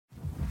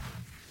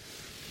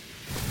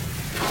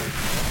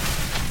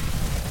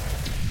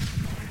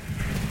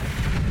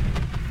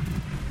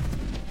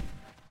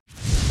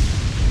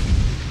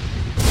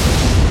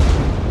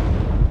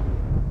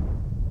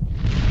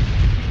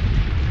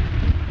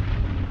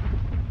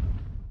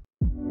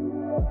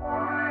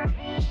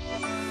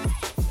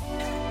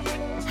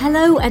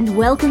Hello and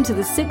welcome to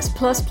the 6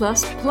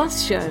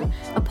 Show,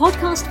 a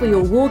podcast for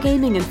your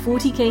wargaming and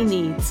 40k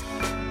needs.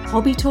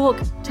 Hobby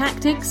talk,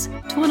 tactics,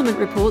 tournament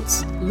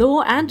reports,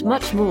 lore and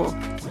much more.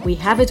 We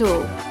have it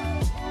all.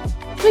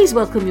 Please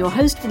welcome your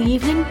host for the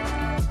evening,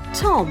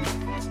 Tom.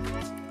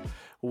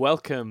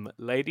 Welcome,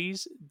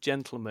 ladies,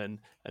 gentlemen,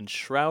 and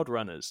shroud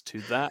runners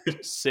to that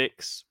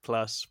 6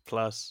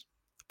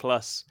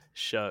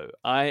 show.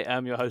 I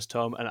am your host,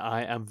 Tom, and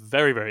I am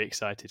very, very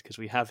excited because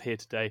we have here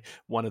today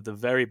one of the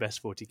very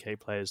best 40k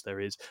players there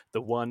is,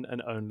 the one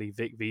and only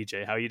Vic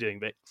VJ. How are you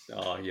doing, Vic?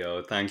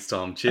 Oh, thanks,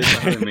 Tom. Cheers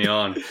for having me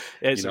on.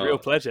 It's a real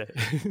pleasure.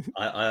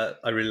 I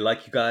really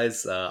like you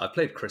guys. I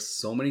played Chris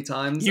so many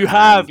times. You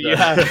have.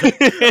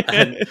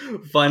 And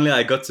finally,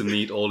 I got to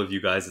meet all of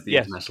you guys at the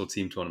international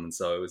team tournament.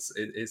 So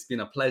it's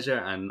been a pleasure,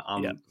 and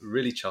I'm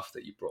really chuffed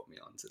that you brought me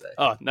on today.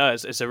 Oh no,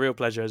 it's a real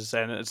pleasure. As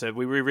I say, and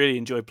we really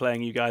enjoyed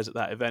playing you guys at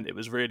that event. It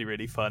was really,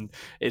 really fun.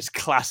 It's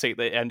classic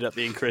that it ended up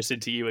being Chris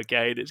into you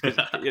again. It's because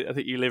I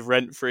think you live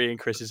rent free in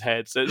Chris's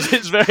head, so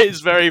it's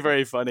very,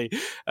 very funny.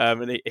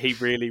 And he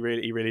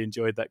really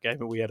enjoyed that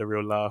game, and we had a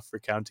real laugh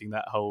recounting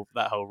that whole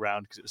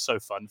round because it was so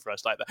fun for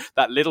us. Like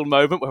that little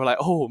moment where we're like,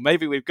 oh,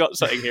 maybe we've got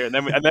something here, and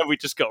then we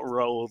just got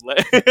rolled.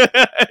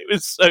 It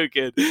was so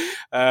good.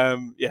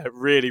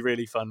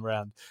 Really fun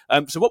round.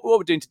 So what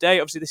we're doing today,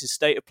 obviously, this is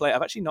State of Play.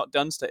 I've actually not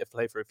done State of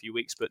Play for a few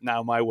weeks, but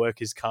now my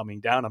work is calming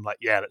down. I'm like,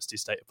 let's do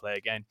State of Play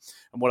again.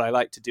 And what I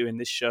like to do in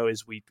this show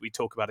is we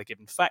talk about a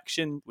given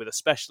faction with a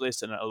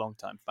specialist and a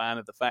long-time fan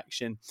of the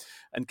faction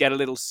and get a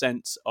little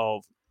sense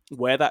of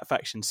where that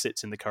faction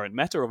sits in the current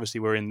meta. Obviously,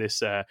 we're in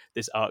this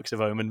Arcs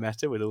of Omen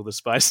meta with all the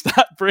spice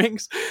that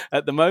brings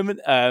at the moment,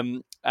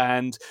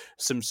 and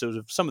some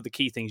of the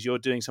key things you're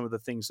doing, some of the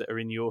things that are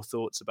in your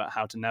thoughts about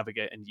how to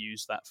navigate and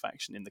use that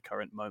faction in the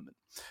current moment.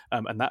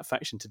 And that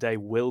faction today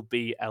will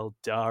be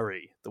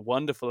Aeldari, the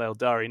wonderful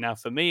Aeldari. Now,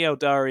 for me,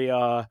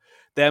 Aeldari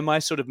they're my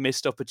sort of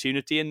missed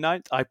opportunity in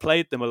 9th. I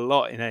played them a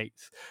lot in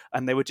 8th,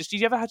 and they were just.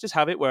 Did you ever just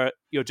have it where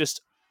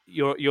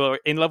you're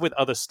in love with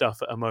other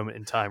stuff at a moment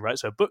in time, right?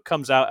 So a book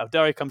comes out,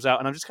 Aeldari comes out,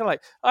 and I'm just kind of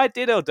like, I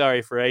did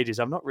Aeldari for ages.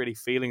 I'm not really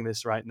feeling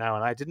this right now,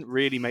 and I didn't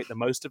really make the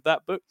most of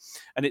that book.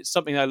 And it's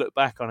something I look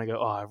back on and I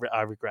go,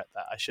 I regret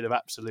that. I should have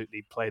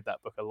absolutely played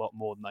that book a lot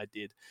more than I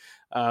did.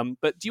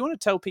 But do you want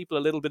to tell people a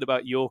little bit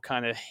about your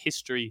kind of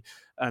history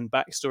and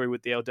backstory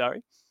with the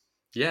Aeldari?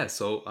 Yeah,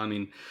 so I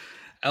mean,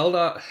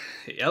 Eldar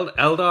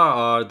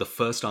are the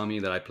first army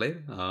that I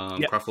played,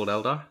 Craftworld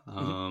Eldar,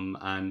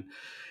 and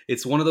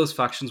it's one of those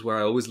factions where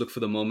I always look for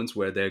the moments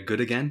where they're good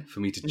again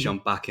for me to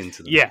jump back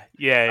into them. Yeah.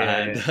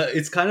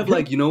 It's kind of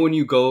like, when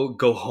you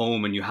go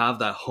home and you have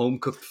that home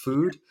cooked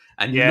food,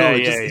 and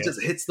it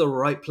just hits the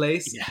right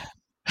place. Yeah.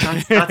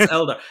 That's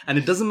Eldar, and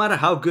it doesn't matter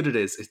how good it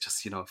is. It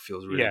just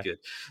feels really good.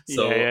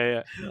 So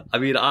I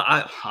mean,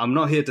 I'm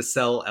not here to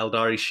sell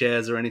Eldari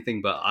shares or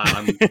anything, but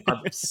I'm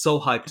so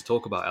hyped to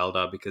talk about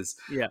Eldar because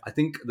I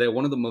think they're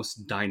one of the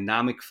most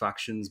dynamic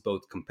factions,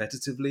 both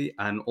competitively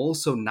and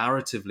also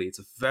narratively. It's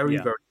a very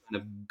very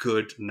kind of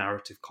good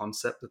narrative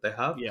concept that they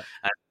have.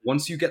 And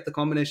once you get the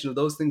combination of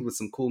those things with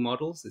some cool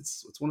models,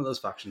 it's one of those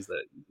factions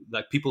that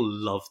like people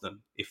love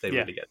them if they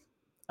really get them.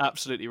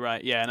 Absolutely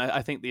right. Yeah, and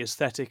I think the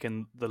aesthetic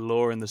and the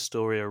lore and the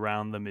story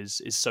around them is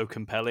so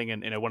compelling,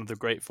 and one of the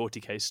great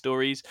 40k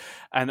stories.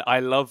 And I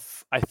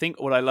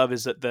think what I love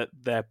is that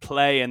their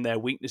play and their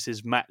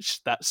weaknesses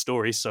match that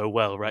story so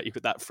well, right? You've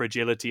got that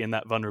fragility and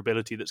that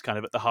vulnerability that's kind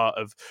of at the heart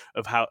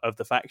of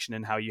the faction,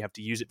 and how you have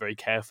to use it very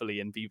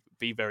carefully and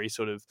be very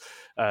sort of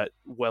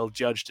well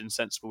judged and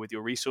sensible with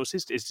your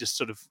resources. It's just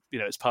sort of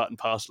it's part and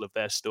parcel of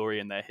their story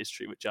and their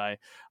history, which I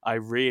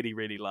really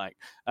really like.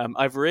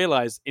 I've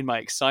realized in my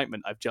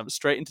excitement I've jumped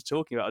straight into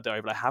talking about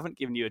Aeldari, but I haven't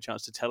given you a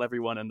chance to tell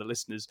everyone and the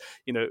listeners,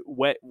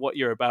 what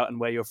you're about and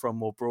where you're from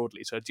more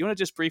broadly. So do you want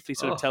to just briefly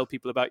sort of tell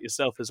people about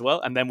yourself as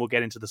well, and then we'll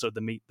get into the sort of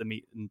the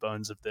meat and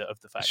bones of the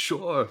faction?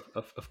 Sure,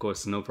 of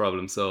course, no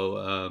problem.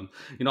 So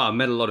I've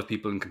met a lot of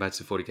people in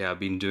competitive 40k. I've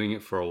been doing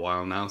it for a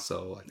while now,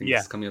 so I think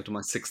it's coming up to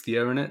my 6th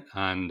year in it,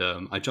 and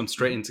I jumped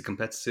straight into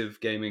competitive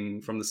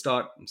gaming from the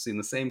start. I'm seeing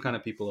the same kind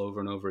of people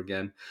over and over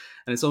again,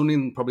 and it's only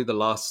in probably the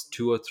last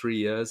 2 or 3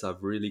 years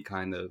I've really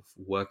kind of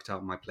worked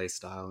out my play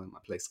style and my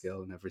play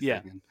skill and everything.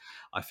 And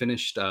I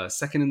finished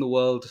second in the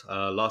world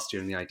last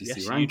year in the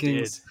ITC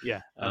rankings. You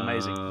did.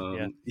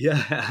 Amazing.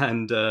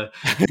 And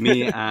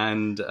me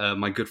and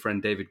my good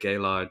friend David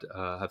Gaylard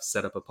have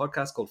set up a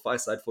podcast called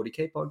Fireside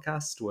 40k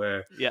Podcast,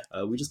 where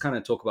we just kind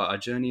of talk about our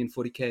journey in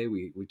 40k.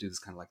 We do this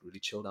kind of like really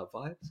chilled out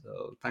vibe.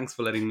 So thanks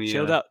for letting me.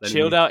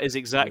 Chilled out is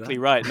exactly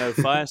right. No,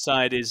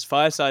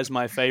 Fireside's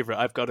my favorite.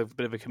 I've got a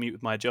bit of a commute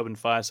with my job in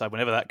Fireside.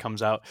 Whenever that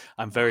comes out,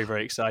 I'm very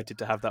very excited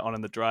to have that on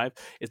in the drive.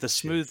 It's the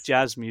smooth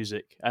jazz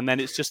music, and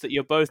then it's just that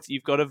you've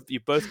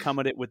both come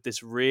at it with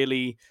this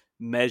really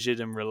measured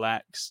and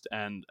relaxed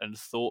and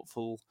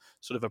thoughtful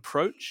sort of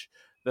approach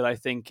that I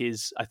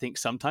think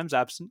sometimes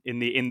absent in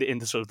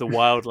the sort of the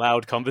wild,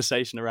 loud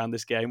conversation around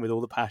this game with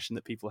all the passion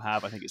that people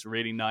have. I think it's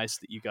really nice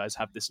that you guys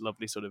have this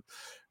lovely sort of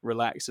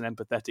relaxed and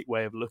empathetic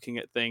way of looking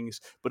at things,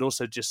 but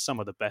also just some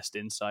of the best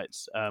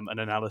insights and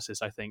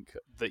analysis I think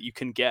that you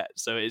can get.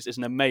 So it's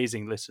an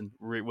amazing listen.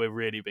 We're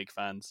really big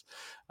fans,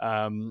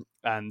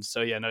 and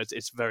so yeah, no,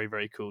 it's very,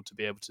 very cool to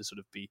be able to sort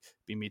of be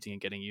meeting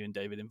and getting you and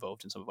David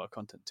involved in some of our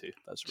content too.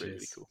 That's really,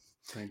 really cool.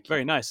 Thank you.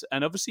 Very nice.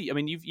 And obviously, I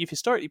mean, you've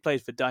historically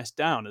played for Dice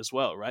Down as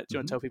well, right? Do you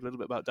want to tell people a little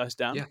bit about Dice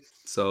Down? Yeah.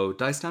 So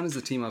Dice Down is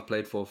the team I've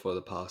played for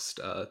the past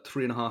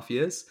 3.5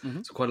 years.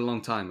 So quite a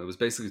long time. It was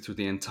basically through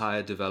the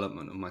entire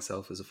development of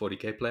myself as a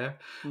 40k player.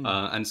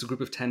 And it's a group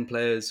of 10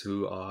 players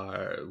who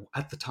are,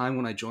 at the time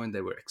when I joined,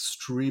 they were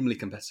extremely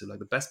competitive, like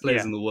the best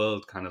players in the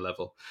world kind of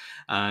level.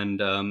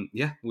 And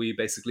we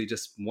basically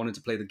just wanted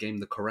to play the game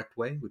the correct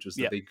way, which was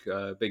the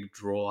big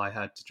draw I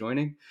had to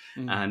joining.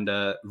 And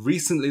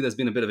recently there's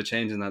been a bit of a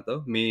change in that though.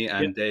 Me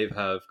and Dave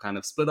have kind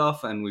of split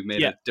off and we've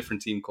made a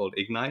different team called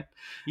Ignite,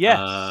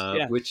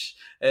 which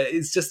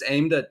is just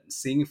aimed at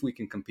seeing if we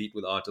can compete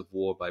with Art of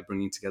War by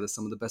bringing together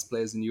some of the best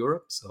players in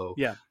Europe. So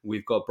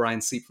we've got Brian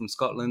Seep from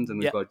Scotland and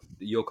we've got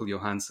Jokel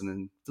Johansson,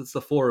 and that's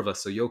the four of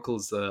us. So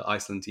Jokel's the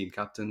Iceland team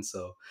captain.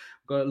 So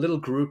we've got a little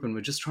group and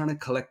we're just trying to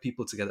collect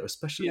people together,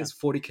 especially as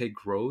 40k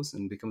grows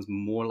and becomes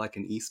more like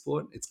an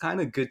esport. It's kind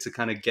of good to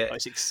kind of get...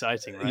 it's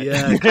exciting, right?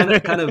 Yeah,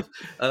 kind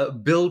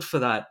of build for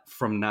that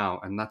from now,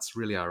 and that's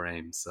really our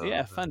aim. So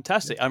yeah,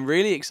 fantastic. I'm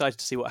really excited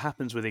to see what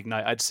happens with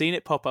Ignite. I'd seen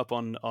it pop up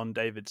on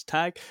David's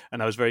tag,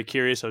 and I was very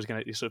curious. I was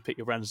going to sort of pick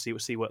your brand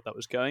and see what that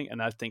was going.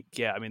 And I think,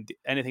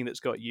 anything that's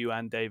got you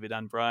and David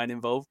and Brian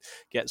involved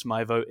gets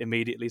my vote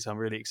immediately. So I'm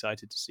really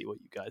excited to see what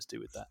you guys do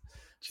with that.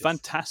 Cheers.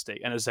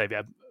 Fantastic. And as I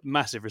say,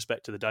 massive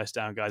respect to the Dice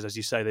Down guys. As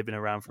you say, they've been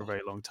around for a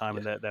very long time,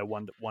 and they're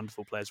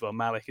wonderful players. Well,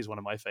 Malik is one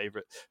of my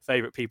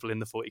favorite people in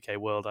the 40k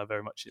world. I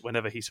very much,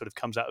 whenever he sort of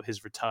comes out of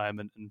his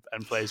retirement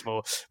and plays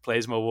more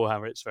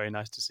Warhammer, it's very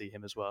nice to see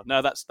him as well.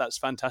 No, that's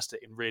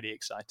fantastic and really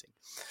exciting.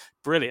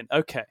 Brilliant.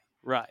 Okay,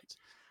 right.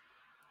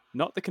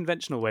 Not the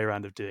conventional way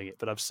around of doing it,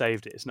 but I've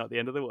saved it. It's not the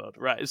end of the world.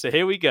 Right, so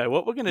here we go.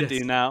 What we're going to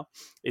do now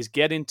is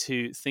get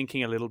into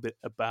thinking a little bit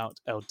about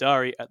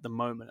Aeldari at the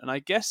moment. And I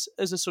guess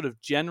as a sort of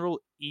general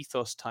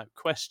ethos type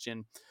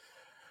question,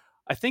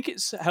 I think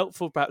it's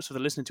helpful perhaps for the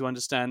listener to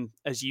understand,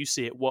 as you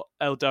see it, what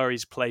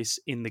Aeldari's place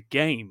in the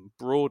game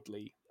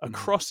broadly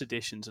across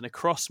editions and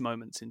across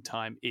moments in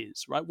time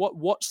is, right?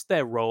 What's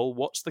their role?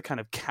 What's the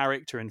kind of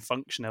character and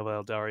function of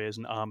Aeldari as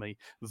an army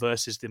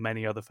versus the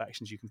many other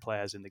factions you can play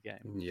as in the game?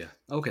 Yeah.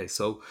 Okay,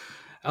 so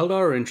Eldar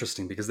are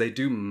interesting because they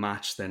do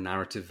match their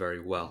narrative very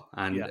well.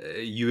 And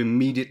you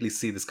immediately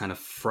see this kind of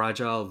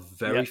fragile,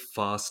 very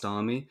fast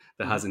army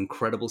that has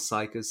incredible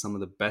psychers, some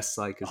of the best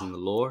psychers in the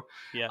lore.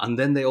 Yeah. And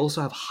then they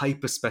also have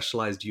hyper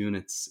specialized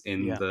units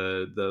in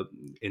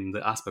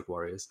the aspect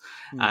warriors.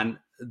 And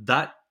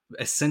that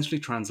essentially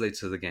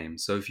translates to the game.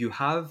 So if you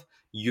have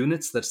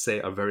units that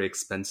say are very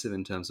expensive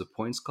in terms of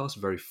points cost,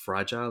 very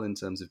fragile in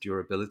terms of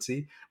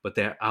durability, but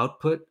their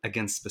output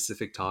against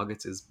specific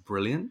targets is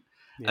brilliant,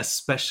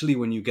 especially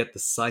when you get the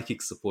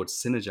psychic support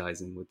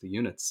synergizing with the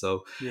units.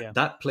 So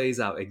that plays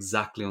out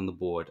exactly on the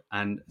board,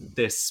 and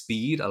their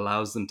speed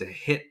allows them to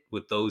hit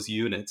with those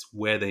units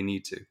where they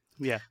need to.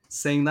 Yeah.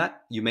 Saying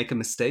that, you make a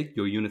mistake,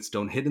 your units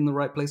don't hit in the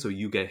right place, or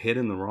you get hit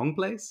in the wrong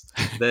place,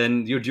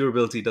 then your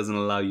durability doesn't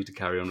allow you to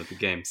carry on with the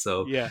game.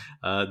 So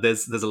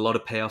there's a lot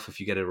of payoff if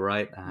you get it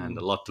right, and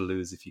a lot to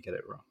lose if you get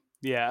it wrong.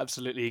 Yeah,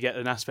 absolutely. You get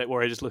an aspect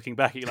warrior just looking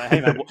back at you like,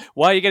 hey man,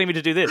 why are you getting me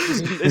to do this?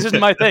 This isn't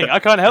my thing. I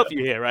can't help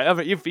you here,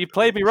 right? You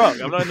played me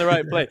wrong. I'm not in the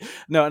right place.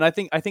 No, and I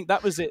think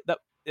that was it.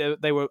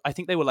 They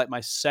were like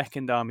my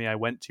second army I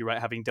went to, right,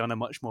 having done a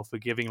much more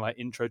forgiving like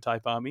intro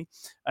type army.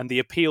 And the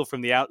appeal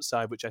from the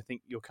outside, which I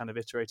think you're kind of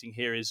iterating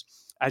here, is,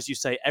 as you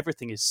say,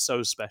 everything is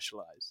so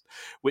specialized,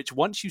 which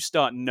once you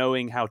start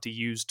knowing how to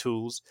use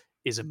tools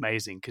is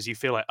amazing, because you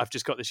feel like I've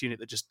just got this unit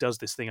that just does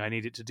this thing I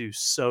need it to do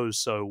so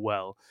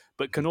well,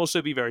 but can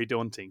also be very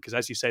daunting because,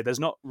 as you say, there's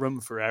not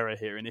room for error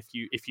here, and if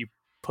you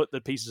put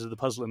the pieces of the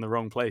puzzle in the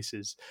wrong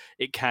places,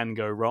 it can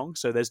go wrong.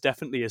 So there's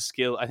definitely a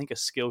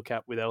skill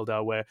cap with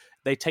Eldar where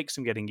they take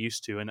some getting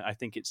used to, and I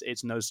think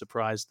it's no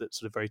surprise that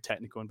sort of very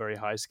technical and very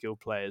high skilled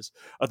players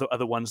are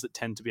the ones that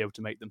tend to be able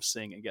to make them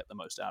sing and get the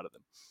most out of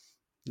them.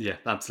 Yeah,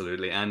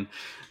 absolutely. And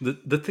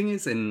the thing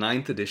is, in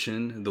 9th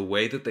edition, the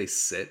way that they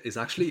sit is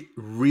actually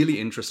really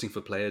interesting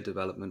for player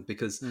development,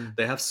 because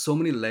they have so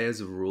many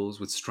layers of rules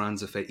with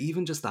strands of fate,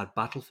 even just that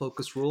battle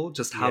focus rule,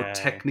 just how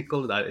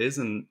technical that is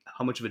and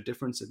how much of a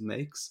difference it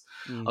makes,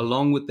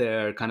 along with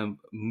their kind of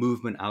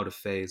movement out of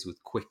phase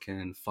with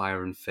quicken,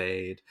 fire and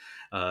fade,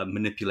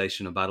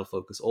 manipulation of battle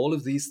focus. All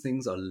of these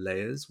things are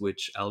layers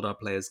which Eldar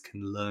players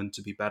can learn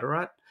to be better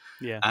at.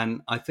 Yeah.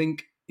 And I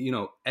think,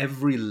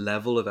 every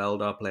level of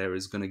Eldar player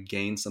is going to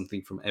gain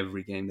something from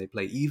every game they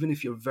play. Even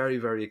if you're very,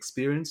 very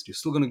experienced, you're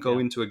still going to go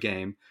into a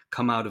game,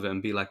 come out of it and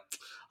be like,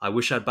 I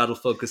wish I'd battle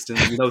focused in,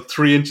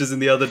 3 inches in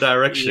the other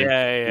direction.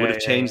 Would have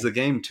changed the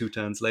game 2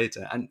 turns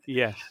later. And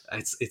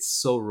it's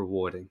so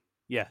rewarding.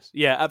 Yes,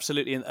 yeah,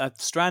 absolutely. And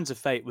Strands of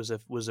Fate was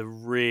a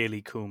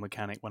really cool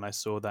mechanic when I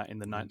saw that in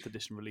the 9th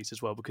edition release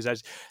as well, because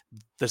as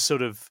the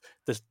sort of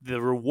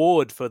the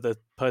reward for the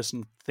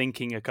person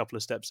thinking a couple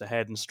of steps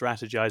ahead and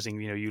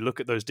strategizing, you look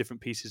at those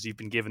different pieces you've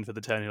been given for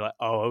the turn, you're like,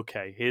 oh,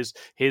 okay,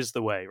 here's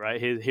the way, right?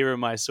 Here are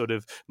my sort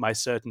of my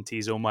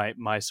certainties or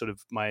my sort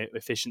of my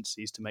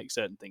efficiencies to make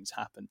certain things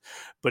happen.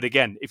 But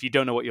again, if you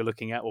don't know what you're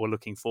looking at or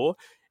looking for,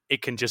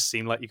 it can just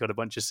seem like you've got a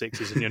bunch of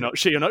sixes and you're not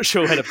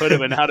sure where to put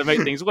them and how to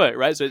make things work,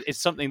 right? So it's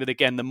something that,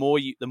 again, the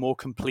more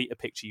complete a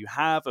picture you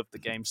have of the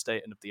game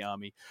state and of the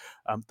army,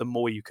 the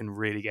more you can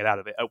really get out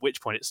of it. At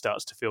which point it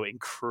starts to feel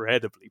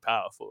incredibly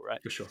powerful,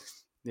 right? For sure.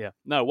 Yeah.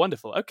 No,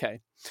 wonderful. Okay.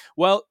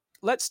 Well,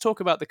 let's talk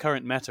about the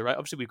current meta, right?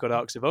 Obviously, we've got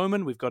Arcs of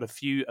Omen. We've got a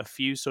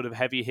few sort of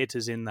heavy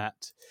hitters in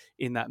that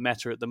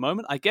meta at the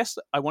moment. I guess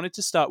I wanted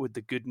to start with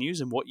the good news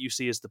and what you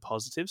see as the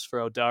positives for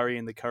Aeldari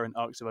in the current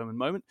Arcs of Omen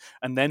moment,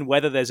 and then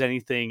whether there's any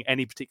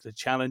particular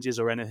challenges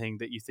or anything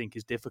that you think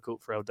is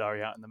difficult for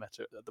Aeldari out in the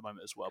meta at the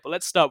moment as well. But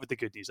let's start with the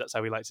good news. That's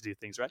how we like to do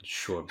things, right?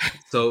 Sure.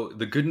 So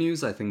the good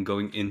news, I think,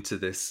 going into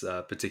this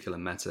particular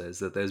meta is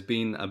that there's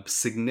been a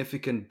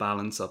significant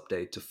balance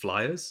update to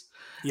flyers.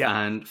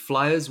 Yeah. And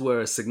flyers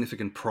were a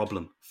significant problem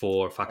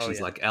for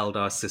factions like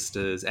Eldar,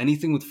 Sisters,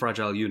 anything with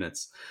fragile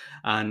units.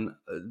 And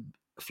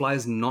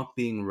flyers not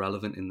being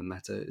relevant in the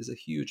meta is a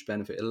huge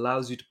benefit. It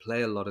allows you to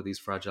play a lot of these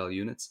fragile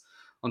units.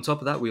 On top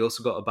of that, we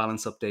also got a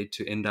balance update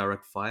to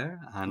indirect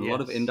fire, and a lot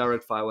of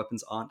indirect fire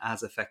weapons aren't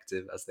as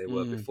effective as they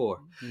were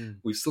before.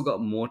 We've still got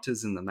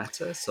mortars in the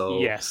meta,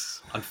 so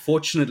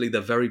unfortunately,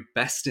 the very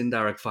best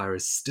indirect fire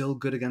is still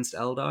good against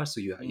Eldar, so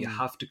you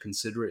have to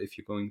consider it if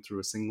you're going through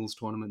a singles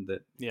tournament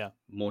that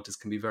mortars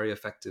can be very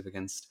effective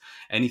against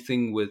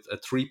anything with a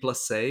 3+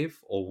 save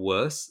or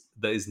worse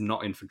that is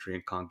not infantry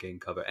and can't gain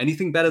cover.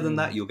 Anything better than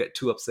that, you'll get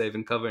 2 up save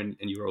and cover, and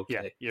you're okay.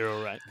 Yeah, you're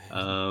all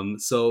right.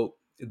 So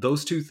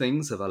those two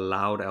things have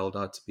allowed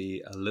Eldar to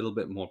be a little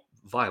bit more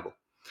viable.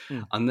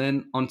 And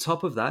then on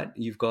top of that,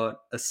 you've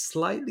got a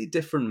slightly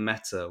different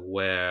meta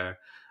where,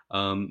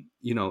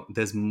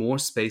 there's more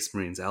Space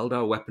Marines.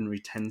 Eldar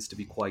weaponry tends to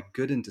be quite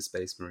good into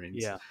Space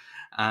Marines. Yeah.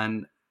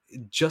 And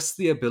just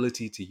the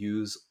ability to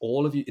use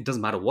all of you, it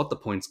doesn't matter what the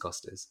points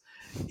cost is.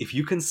 If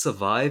you can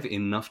survive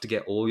enough to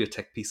get all your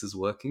tech pieces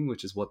working,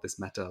 which is what this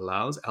meta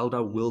allows,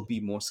 Eldar will be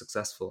more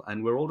successful.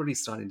 And we're already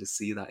starting to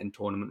see that in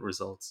tournament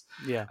results.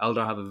 Yeah.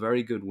 Eldar have a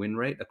very good win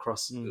rate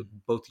across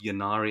both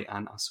Ynnari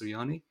and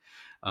Asuryani.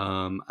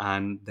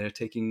 And they're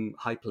taking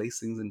high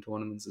placings in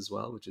tournaments as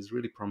well, which is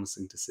really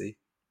promising to see.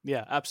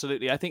 Yeah,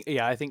 absolutely. I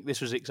think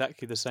this was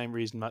exactly the same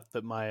reason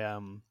that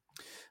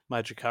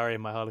my Drakari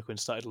and my Harlequin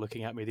started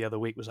looking at me the other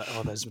week. Was like,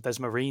 oh, there's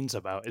Marines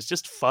about. It's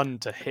just fun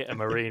to hit a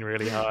Marine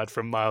really hard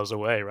from miles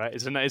away, right?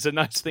 It's a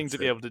nice thing to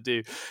be able to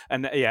do.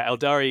 And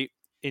Aeldari,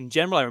 in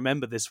general, I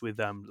remember this with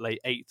late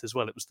 8th as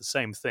well. It was the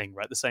same thing,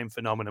 right? The same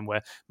phenomenon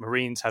where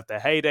Marines had their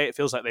heyday. It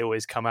feels like they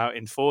always come out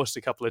in force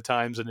a couple of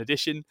times an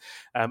edition.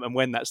 And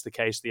when that's the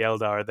case, the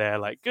Eldar are there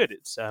like, good,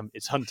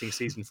 it's hunting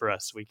season for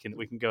us. We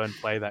can go and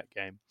play that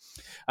game.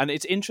 And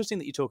it's interesting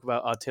that you talk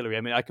about artillery.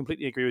 I mean, I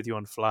completely agree with you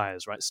on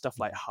flyers, right? Stuff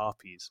like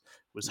Harpies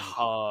was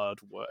hard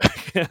work.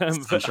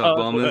 Sunshark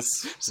bombers.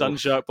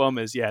 Sunshark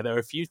bombers, yeah. There are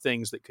a few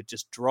things that could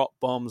just drop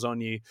bombs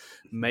on you,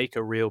 make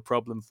a real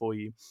problem for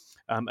you.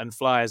 And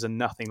flyers are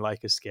nothing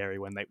like as scary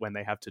when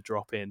they have to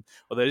drop in.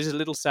 Although it is a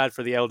little sad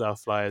for the Eldar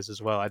flyers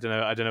as well. I don't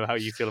know how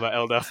you feel about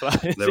Eldar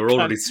flyers. They were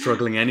already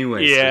struggling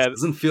anyway. Yeah, so it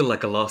doesn't feel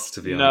like a loss,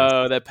 to be honest.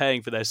 No, they're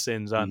paying for their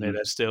sins, aren't they?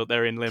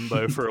 They're in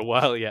limbo for a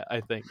while yet,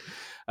 I think.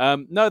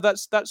 No,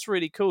 that's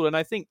really cool. And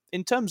I think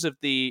in terms of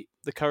the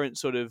current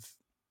sort of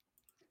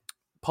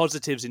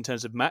positives in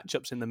terms of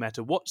matchups in the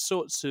meta, what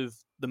sorts of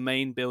the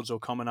main builds or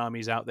common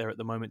armies out there at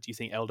the moment do you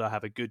think Eldar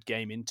have a good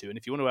game into? And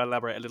if you want to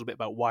elaborate a little bit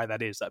about why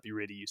that is, that'd be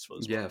really useful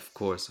as well. Yeah, of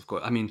course.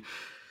 I mean,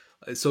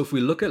 so if we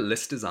look at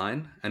list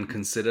design and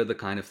consider the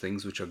kind of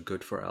things which are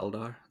good for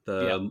Eldar,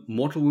 the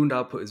mortal wound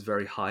output is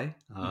very high,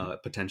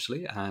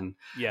 potentially, and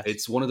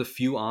it's one of the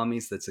few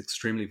armies that's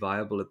extremely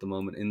viable at the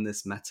moment in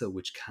this meta,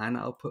 which can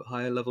output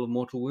higher level of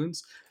mortal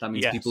wounds. That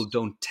means people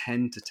don't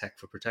tend to tech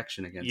for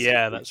protection against it.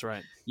 Yeah, that's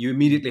right. You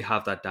immediately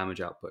have that damage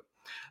output.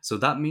 So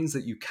that means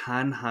that you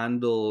can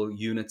handle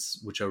units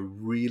which are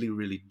really,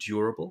 really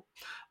durable.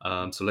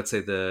 So let's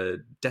say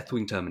the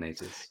Deathwing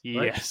Terminators.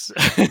 Right? Yes.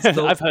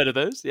 So, I've heard of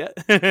those, yeah.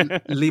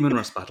 Leman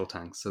Russ battle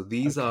tanks. So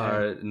these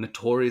are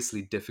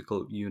notoriously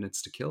difficult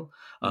units to kill.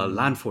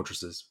 Land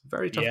Fortresses,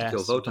 very tough to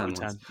kill. Votan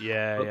ones.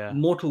 Yeah.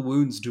 Mortal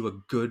Wounds do a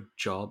good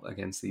job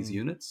against these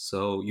units.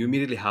 So you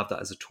immediately have that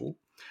as a tool.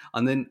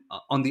 And then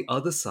on the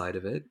other side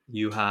of it,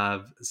 you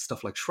have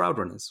stuff like Shroud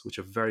Runners, which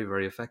are very,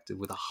 very effective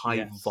with a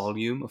high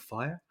volume of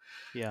fire.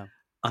 Yeah.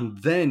 And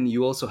then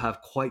you also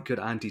have quite good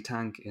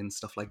anti-tank in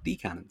stuff like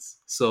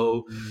D-cannons.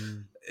 So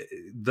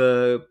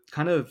the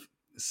kind of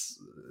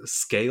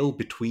scale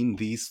between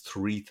these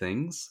three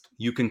things,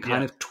 you can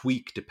kind of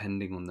tweak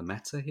depending on the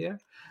meta here.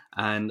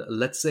 And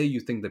let's say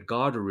you think that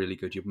Guard are really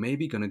good. You're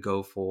maybe going to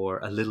go for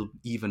a little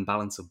even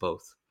balance of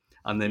both.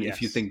 And then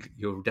if you think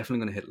you're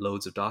definitely going to hit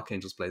loads of Dark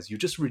Angels players, you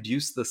just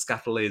reduce the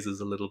scatter lasers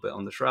a little bit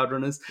on the Shroud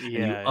Runners, and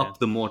you up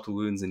the mortal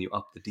wounds and you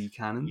up the D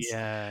cannons.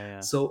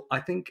 So I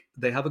think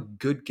they have a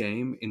good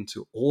game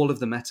into all of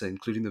the meta,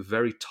 including the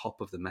very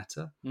top of the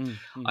meta.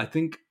 I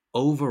think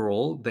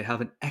overall they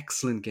have an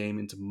excellent game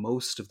into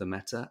most of the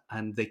meta,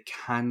 and they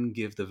can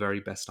give the very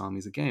best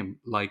armies a game,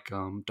 like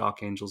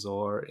Dark Angels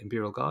or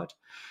Imperial Guard.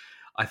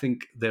 I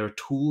think there are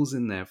tools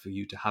in there for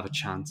you to have a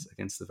chance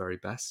against the very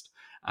best,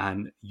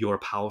 and you're a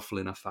powerful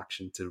enough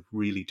faction to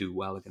really do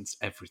well against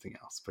everything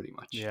else, pretty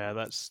much. Yeah,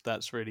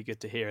 that's really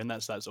good to hear, and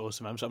that's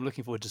awesome. I'm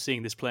looking forward to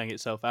seeing this playing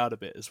itself out a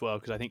bit as well,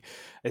 because I think,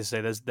 as I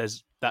say,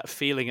 there's that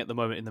feeling at the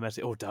moment in the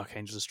meta. Oh, Dark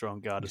Angels are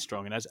strong, Guard are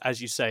strong, and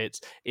as you say,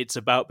 it's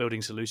about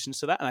building solutions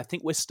to that. And I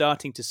think we're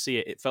starting to see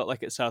it. It felt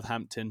like at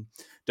Southampton,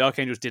 Dark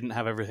Angels didn't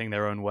have everything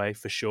their own way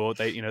for sure.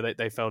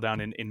 They fell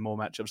down in more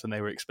matchups than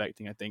they were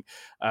expecting, I think,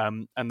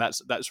 and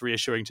that's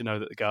reassuring to know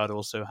that the Guard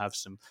also have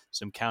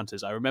some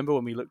counters. I remember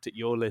when we looked at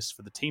your list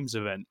for the teams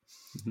event.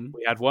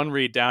 We had one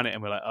read down it,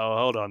 and we're like, "Oh,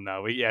 hold on,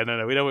 now, we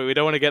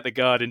don't want to get the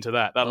Guard into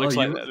that. That looks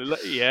like,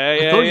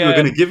 I thought you were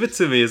going to give it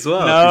to me as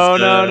well.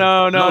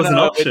 No, that was an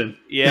option.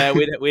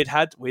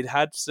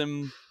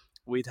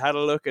 We'd had a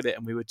look at it,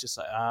 and we were just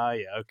like,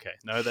 okay,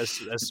 no, there's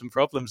some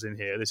problems in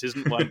here. This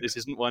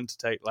isn't one to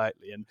take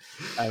lightly. And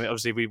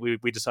obviously,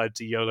 we decided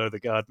to YOLO the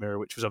Guard mirror,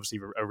 which was obviously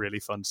a really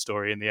fun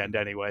story in the end,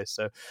 anyway.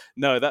 So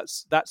no,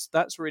 that's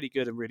really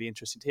good and really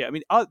interesting to hear. I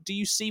mean, do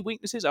you see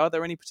weaknesses? Are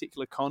there any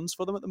particular cons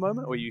for them at the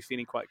moment, or are you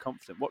feeling quite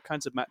confident? What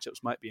kinds of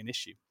matchups might be an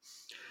issue?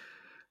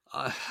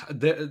 I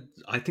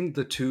think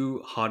the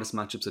two hardest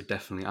matchups are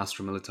definitely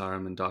Astra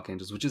Militarum and Dark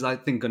Angels, which is, I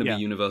think, going to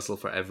be universal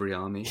for every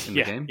army in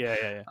the game.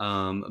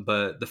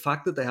 But the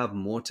fact that they have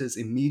mortars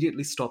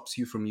immediately stops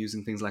you from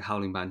using things like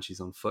Howling Banshees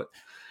on foot.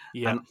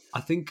 And I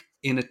think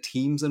in a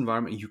team's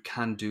environment, you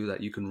can do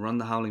that. You can run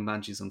the Howling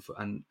Banshees on foot,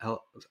 and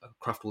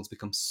craft walls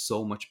become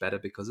so much better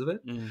because of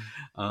it.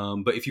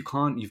 But if you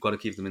can't, you've got to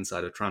keep them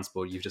inside a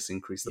transport. You've just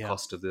increased the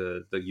cost of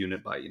the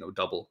unit by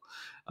double.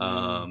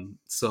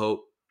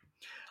 So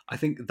I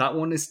think that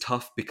one is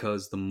tough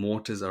because the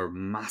mortars are a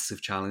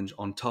massive challenge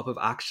on top of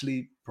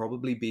actually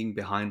probably being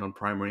behind on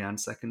primary and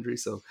secondary.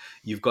 So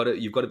you've got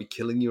to be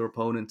killing your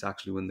opponent to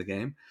actually win the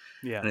game.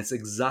 And it's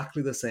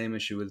exactly the same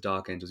issue with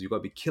Dark Angels. You've got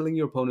to be killing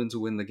your opponent to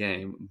win the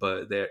game,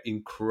 but they're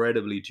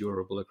incredibly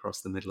durable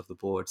across the middle of the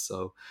board.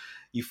 So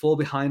you fall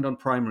behind on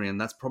primary, and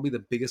that's probably the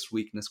biggest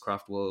weakness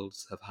Craft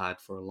Worlds have had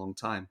for a long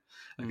time.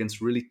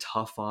 Against really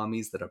tough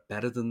armies that are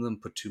better than them,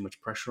 put too much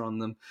pressure on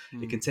them.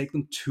 It can take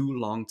them too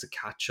long to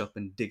catch up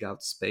and dig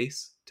out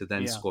space to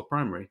then score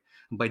primary.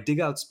 And by dig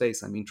out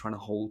space, I mean trying to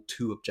hold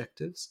two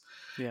objectives.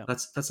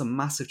 That's a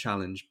massive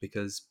challenge,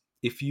 because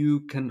if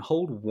you can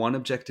hold one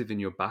objective in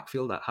your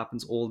backfield, that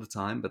happens all the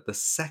time, but the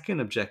second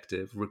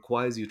objective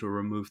requires you to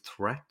remove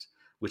threat,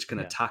 which can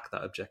attack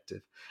that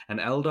objective. And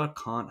Eldar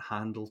can't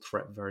handle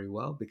threat very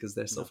well because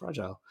they're so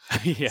fragile.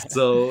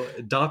 So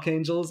Dark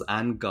Angels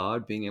and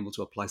Guard being able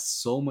to apply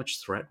so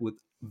much threat with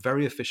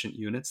very efficient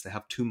units, they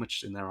have too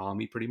much in their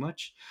army pretty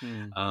much,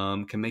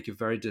 can make it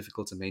very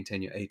difficult to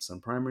maintain your 8s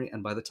on primary.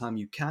 And by the time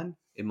you can,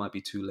 it might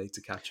be too late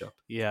to catch up.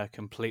 Yeah,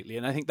 completely.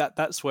 And I think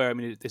that's where, I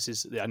mean,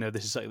 I know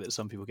this is something that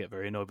some people get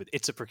very annoyed with.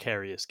 It's a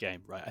precarious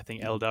game, right? I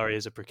think Aeldari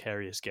is a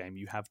precarious game.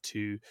 You have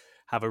to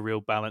have a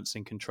real balance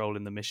and control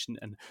in the mission,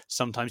 and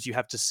sometimes you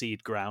have to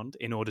cede ground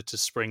in order to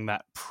spring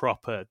that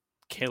proper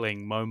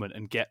killing moment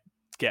and get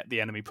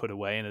the enemy put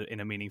away in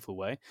a meaningful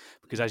way.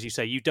 Because as you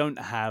say, you don't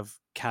have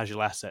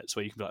casual assets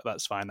where you can be like,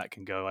 that's fine, that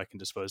can go, I can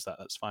dispose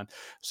that's fine.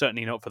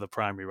 Certainly not for the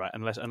primary, right?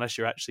 Unless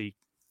you're actually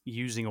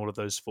using all of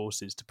those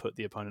forces to put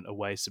the opponent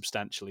away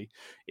substantially,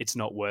 it's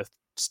not worth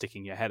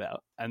sticking your head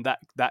out. And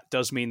that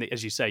does mean that,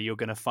 as you say, you're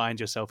going to find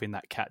yourself in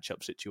that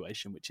catch-up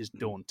situation, which is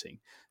daunting,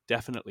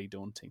 definitely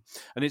daunting.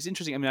 And it's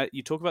interesting, I mean,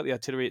 you talk about the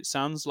artillery, it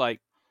sounds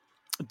like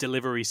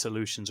delivery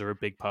solutions are a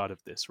big part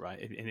of this, right?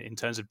 In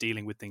terms of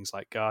dealing with things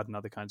like Guard and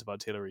other kinds of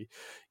artillery,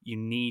 you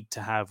need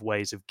to have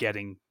ways of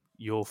getting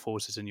your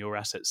forces and your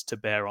assets to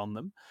bear on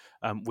them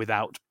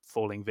without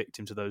falling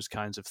victim to those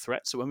kinds of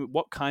threats. So, I mean,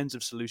 what kinds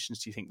of solutions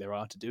do you think there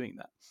are to doing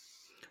that?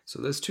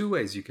 So there's two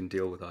ways you can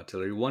deal with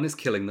artillery. One is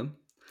killing them,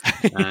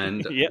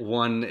 and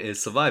one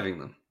is surviving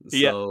them.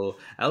 So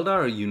Eldar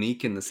are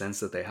unique in the sense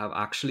that they have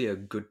actually a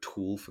good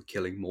tool for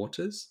killing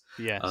mortars.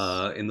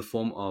 In the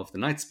form of the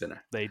Night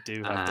Spinner. They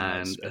do have the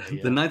Night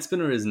Spinner. The Night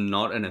Spinner is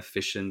not an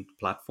efficient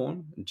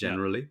platform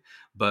generally,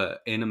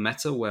 but in a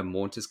meta where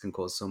mortars can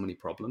cause so many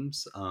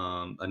problems,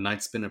 a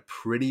Night Spinner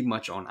pretty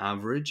much on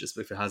average,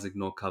 if it has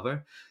ignore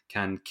cover,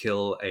 can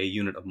kill a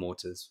unit of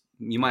mortars.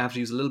 You might have to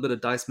use a little bit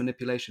of dice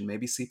manipulation,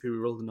 maybe CP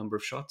reroll the number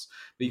of shots,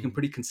 but you can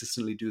pretty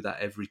consistently do that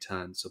every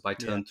turn. So by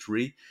turn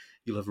 3,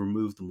 you'll have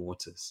removed the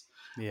mortars.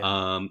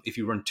 If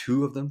you run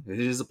 2 of them, it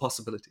is a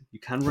possibility. You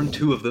can run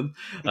 2 of them.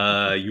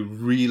 You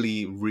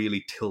really,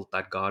 really tilt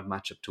that Guard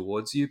matchup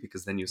towards you,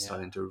 because then you're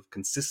starting to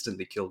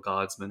consistently kill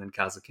Guardsmen and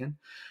Kazakin.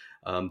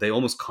 They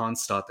almost can't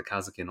start the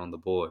Kazakin on the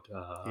board.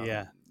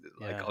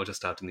 like or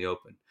just out in the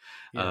open.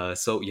 Yeah.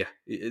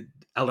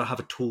 Eldar have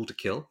a tool to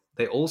kill.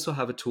 They also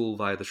have a tool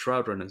via the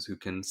Shroud Runners who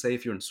can say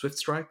if you're in swift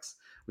strikes,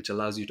 which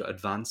allows you to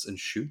advance and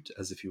shoot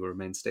as if you were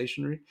remain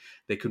stationary.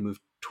 They could move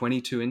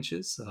 22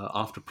 inches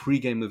after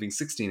pre-game moving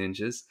 16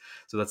 inches.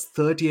 So that's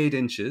 38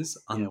 inches,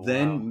 and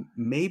then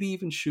maybe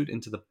even shoot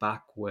into the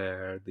back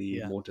where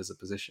the mortars are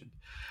positioned.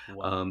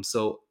 Wow.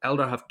 So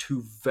Eldar have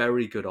two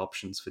very good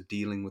options for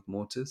dealing with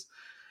mortars.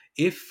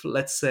 If,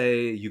 let's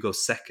say, you go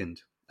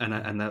second,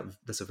 and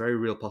that's a very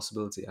real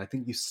possibility, I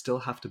think you still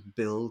have to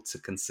build to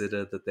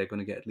consider that they're going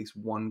to get at least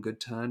one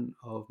good turn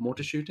of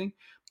mortar shooting,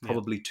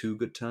 probably two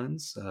good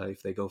turns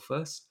if they go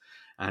first.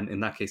 And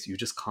in that case, you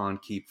just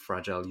can't keep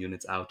fragile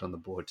units out on the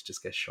board to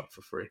just get shot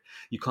for free.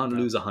 You can't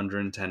lose a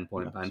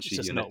 110-point Banshee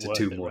unit to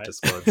two mortar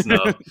squads.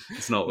 No,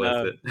 it's not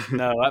worth it.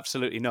 No,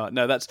 absolutely not.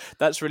 No,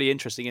 that's really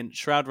interesting. And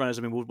Shroud Runners,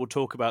 I mean, we'll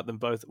talk about them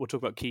both. We'll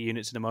talk about key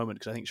units in a moment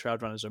because I think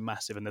Shroud Runners are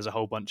massive, and there's a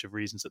whole bunch of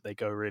reasons that they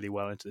go really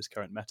well into this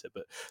current meta.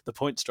 But the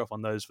points drop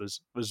on those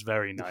was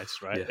very nice,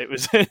 right? Yeah. It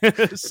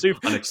was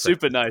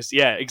super nice.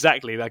 Yeah,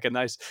 exactly. Like a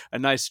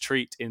nice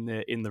treat in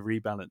the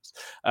rebalance.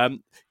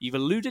 You've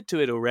alluded to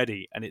it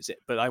already,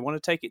 but I want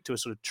to take it to a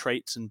sort of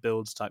traits and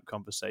builds type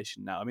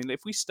conversation now. I mean,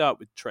 if we start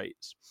with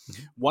traits,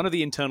 one of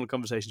the internal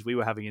conversations we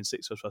were having in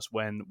 6++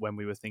 when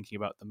we were thinking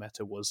about the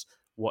meta was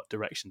what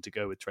direction to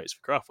go with traits for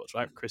Craftworlds,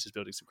 right? Chris is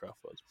building some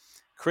Craftworlds.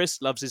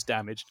 Chris loves his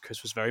damage.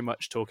 Chris was very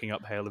much talking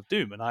up Hail of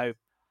Doom, and I,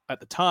 at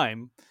the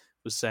time,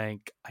 was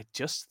saying, I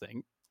just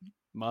think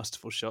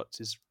Masterful Shots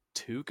is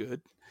too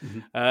good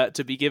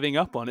to be giving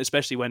up on,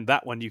 especially when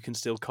that one you can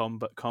still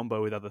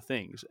combo with other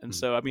things. And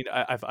so, I mean,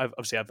 I've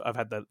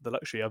had the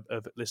luxury of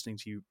listening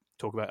to you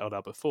talk about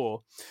Eldar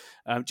before.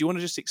 Do you want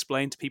to just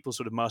explain to people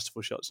sort of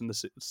Masterful Shots and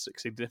the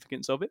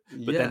significance of it,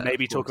 but then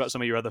maybe talk about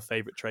some of your other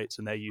favorite traits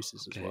and their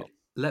uses as well?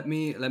 Let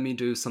me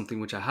do something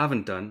which I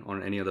haven't done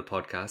on any other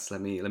podcast.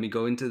 Let me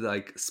go into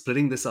like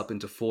splitting this up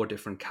into 4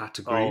 different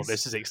categories. Oh,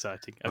 this is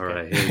exciting. Okay. All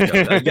right, here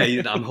we go.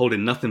 Yeah, I'm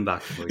holding nothing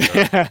back for you.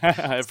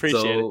 I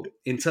appreciate it. So,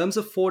 in terms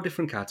of 4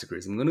 different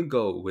categories, I'm going to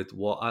go with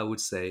what I would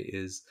say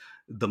is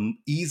the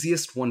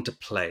easiest one to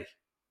play.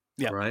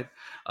 Yeah. Right.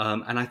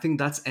 And I think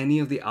that's any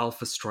of the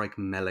Alpha Strike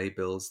melee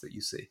builds that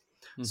you see.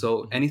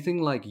 So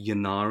anything like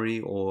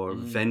Ynnari or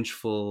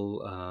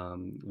Vengeful,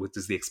 which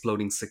is the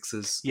Exploding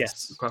Sixes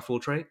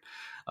Craftful trait,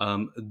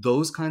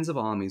 those kinds of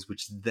armies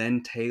which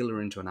then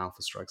tailor into an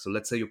Alpha Strike. So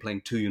let's say you're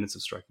playing 2 units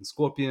of Striking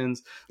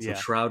Scorpions, some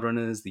Shroud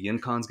Runners, the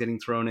Yinkans getting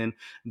thrown in.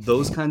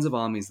 Those kinds of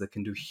armies that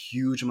can do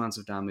huge amounts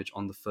of damage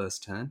on the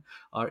first turn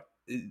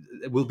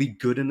will be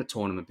good in a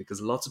tournament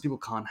because lots of people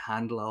can't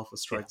handle Alpha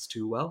Strikes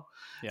too well.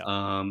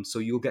 So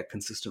you'll get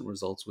consistent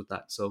results with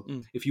that. So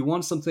if you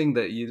want something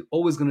that you're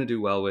always going to do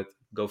well with,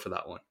 go for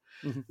that one.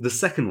 The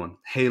second one,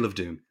 Hail of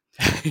Doom.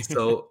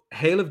 So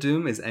Hail of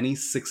Doom is any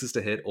 6s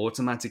to hit,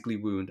 automatically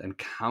wound, and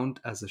count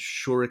as a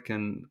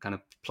shuriken kind of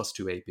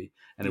 +2 AP.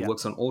 And it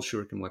works on all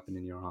shuriken weapon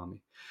in your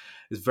army.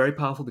 It's very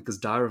powerful because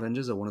Dire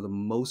Avengers are one of the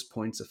most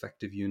points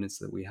effective units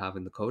that we have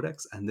in the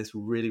Codex, and this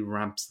really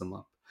ramps them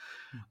up.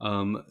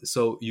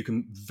 So you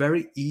can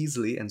very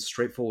easily and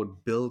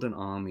straightforward build an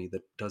army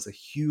that does a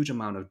huge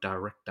amount of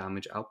direct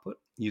damage output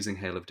using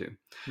Hail of Doom.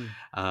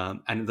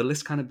 And the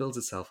list kind of builds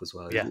itself as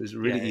well. It's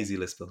really easy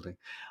list building.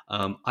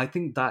 I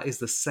think that is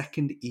the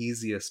second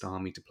easiest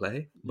army to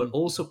play, but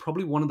also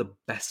probably one of the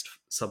best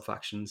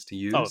sub-factions to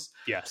use. Oh,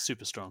 yeah,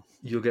 super strong.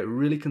 You'll get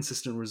really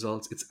consistent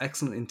results. It's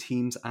excellent in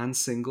teams and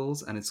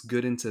singles, and it's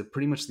good into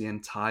pretty much the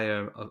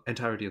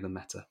entirety of the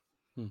meta.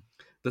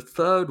 The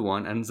third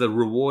one, and the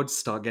rewards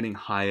start getting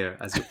higher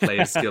as your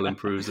player skill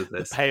improves with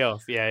this. The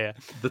payoff, yeah.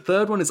 The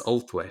third one is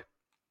Ulthway.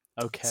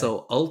 Okay.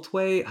 So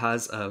Ulthway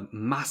has a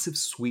massive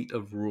suite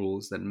of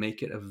rules that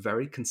make it a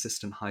very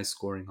consistent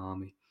high-scoring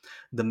army.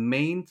 The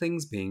main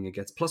things being it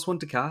gets +1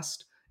 to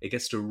cast, it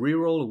gets to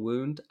reroll a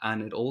wound,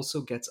 and it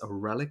also gets a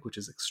relic, which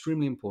is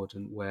extremely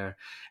important, where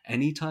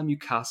anytime you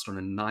cast on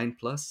a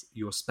 9+,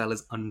 your spell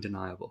is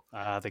undeniable.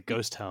 The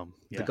Ghost Helm.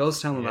 The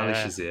Ghost Helm of Ali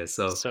Shazir.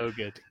 So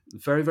good.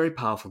 Very, very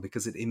powerful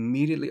because it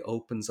immediately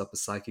opens up a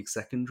Psychic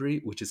Secondary,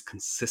 which is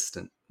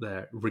consistent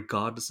there,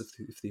 regardless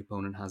if the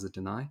opponent has a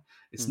deny.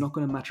 It's not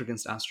going to matter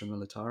against Astra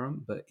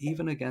Militarum, but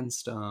even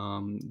against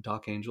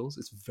Dark Angels,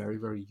 it's very,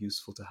 very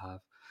useful to have.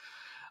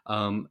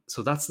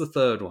 So that's the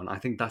third one. I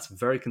think that's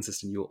very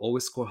consistent. You'll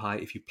always score high.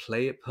 If you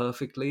play it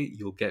perfectly,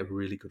 you'll get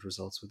really good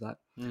results with that.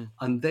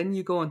 And then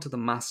you go on to the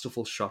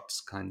Masterful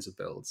Shots kinds of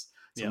builds.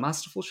 So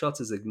Masterful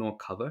Shots is ignore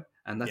cover,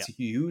 and that's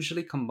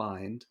usually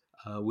combined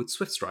with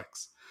Swift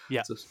Strikes.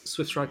 So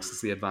Swift Strikes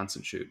is the advance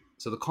and shoot.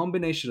 So the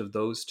combination of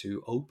those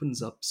two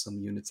opens up some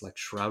units like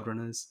Shroud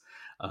Runners,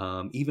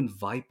 even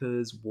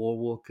Vipers,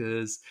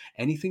 Warwalkers,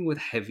 anything with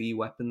heavy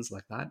weapons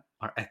like that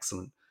are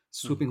excellent.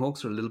 Swooping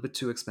Hawks are a little bit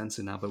too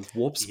expensive now, but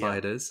Warp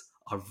Spiders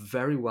are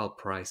very well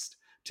priced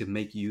to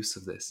make use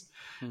of this.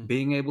 Mm.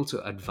 Being able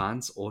to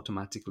advance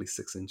automatically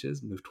 6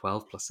 inches, move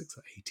 12 plus 6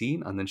 are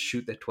 18, and then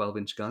shoot their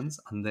 12-inch guns,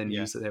 and then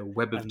use their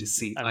Web of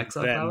Deceit and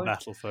exile then power.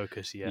 battle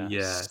focus, Yeah,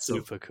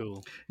 super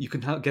cool. You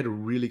can get a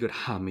really good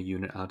hammer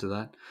unit out of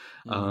that.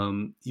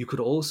 You could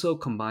also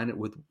combine it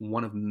with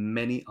one of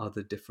many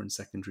other different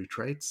secondary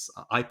traits.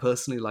 I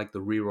personally like the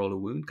reroll a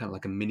wound, kind of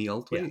like a mini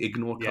Ultway,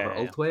 ignore cover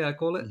Ultway, I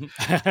call it,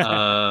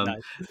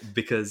 Nice.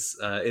 because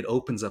it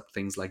opens up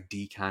things like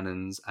D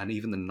cannons, and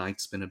even the Night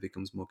Spinner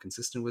becomes more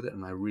consistent with it.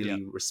 And I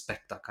really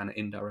respect that kind of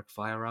indirect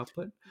fire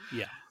output.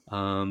 Yeah.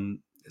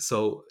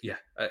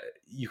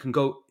 You can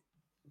go.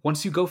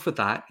 Once you go for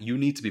that, you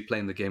need to be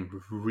playing the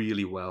game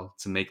really well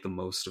to make the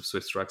most of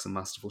Swift Strikes and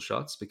Masterful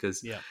Shots,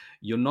 because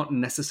you're not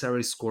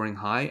necessarily scoring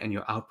high, and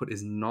your output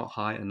is not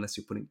high unless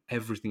you're putting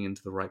everything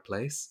into the right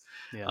place.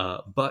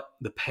 But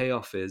the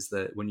payoff is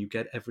that when you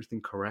get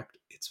everything correct,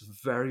 it's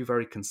very,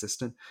 very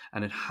consistent,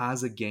 and it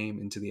has a game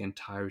into the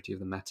entirety of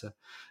the meta.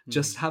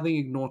 Just having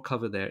Ignore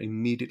Cover there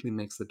immediately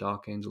makes the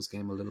Dark Angels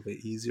game a little bit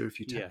easier if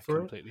you tap for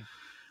completely. it.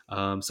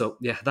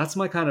 That's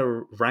my kind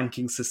of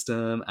ranking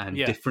system and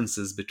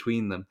differences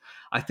between them.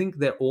 I think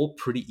they're all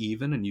pretty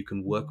even, and you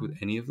can work with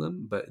any of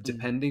them, but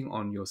depending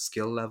on your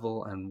skill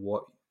level and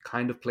what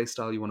kind of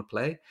playstyle you want to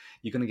play,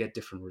 you're going to get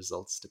different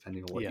results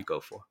depending on what you go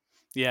for.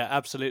 Yeah,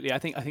 absolutely. I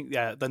think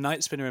the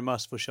Night Spinner and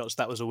Masterful Shots,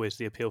 that was always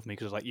the appeal for me,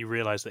 because like you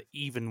realize that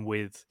even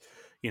with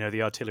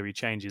the artillery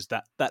changes,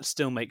 that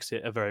still makes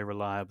it a very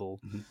reliable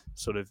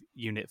sort of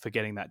unit for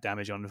getting that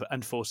damage on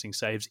and forcing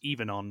saves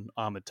even on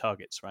armored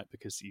targets, right?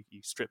 Because you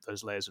strip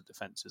those layers of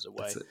defenses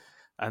away,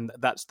 and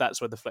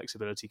that's where the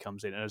flexibility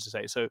comes in. And as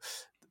I say, so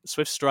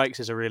Swift Strikes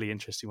is a really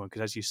interesting one,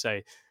 because as you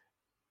say,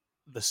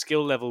 the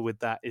skill level with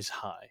that is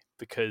high,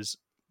 because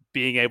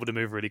being able to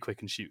move really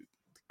quick and shoot,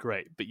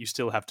 great, but you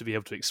still have to be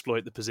able to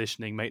exploit the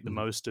positioning, make the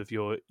most of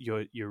your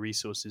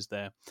resources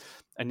there.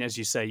 And as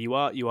you say, you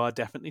are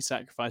definitely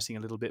sacrificing a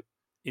little bit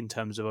in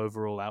terms of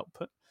overall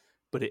output,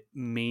 but it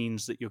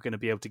means that you're going to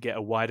be able to get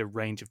a wider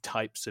range of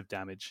types of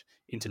damage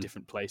into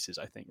different places,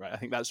 I think, right? I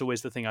think that's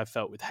always the thing I've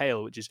felt with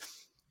Hail, which is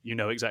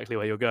exactly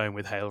where you're going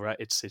with Hail, right?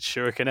 It's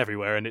shuriken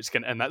everywhere, and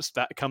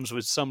that comes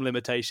with some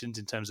limitations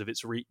in terms of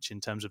its reach, in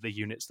terms of the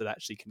units that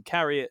actually can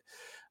carry it,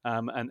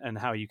 and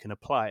how you can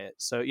apply it.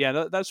 So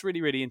yeah, that's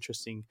really, really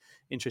interesting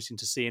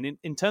to see. And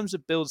in terms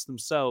of builds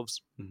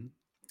themselves,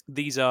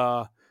 these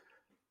are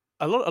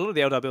a lot of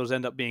the Eldar builds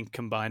end up being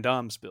combined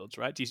arms builds,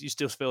 right? Do you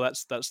still feel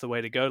that's the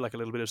way to go? Like a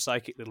little bit of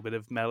psychic, a little bit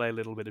of melee, a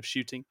little bit of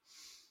shooting?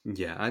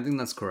 Yeah, I think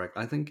that's correct.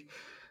 I think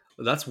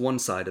that's one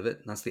side of it.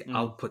 That's the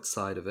output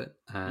side of it.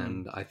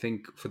 And I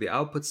think for the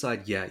output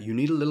side, you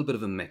need a little bit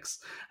of a mix.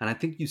 And I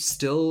think you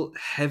still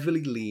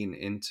heavily lean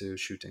into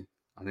shooting.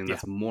 I think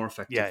that's more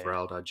effective for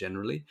Eldar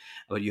generally.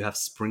 But you have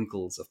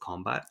sprinkles of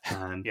combat.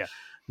 And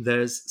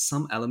there's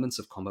some elements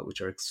of combat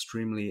which are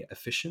extremely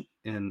efficient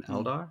in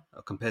Eldar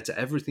compared to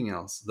everything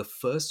else. The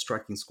first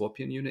Striking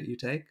Scorpion unit you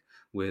take,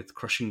 with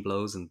Crushing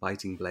Blows and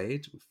Biting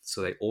Blade,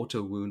 so they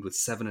auto wound with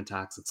 7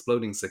 attacks,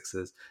 exploding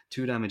 6s,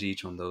 2 damage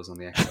each on those on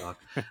the X-Arc.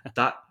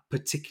 That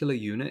particular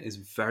unit is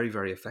very,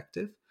 very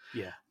effective.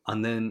 Yeah.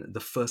 And then the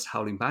first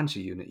Howling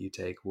Banshee unit you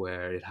take,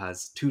 where it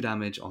has 2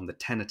 damage on the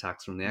 10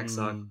 attacks from the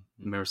X-Arc,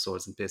 Mirror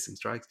Swords and Piercing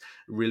Strikes,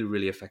 really,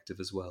 really effective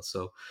as well.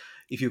 So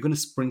if you're going to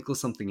sprinkle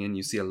something in,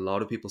 you see a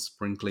lot of people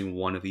sprinkling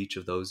one of each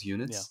of those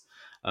units.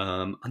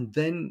 And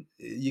then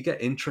you get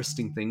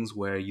interesting things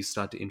where you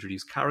start to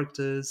introduce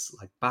characters,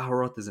 like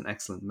Baharoth is an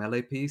excellent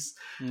melee piece,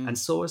 and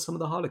so are some of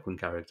the Harlequin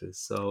characters.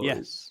 So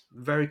it's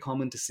very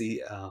common to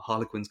see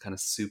Harlequins kind of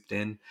souped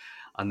in,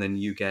 and then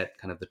you get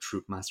kind of the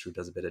Troop Master who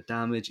does a bit of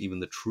damage. Even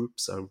the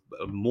troops are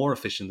more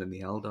efficient than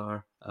the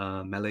Eldar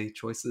melee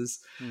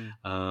choices.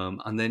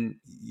 And then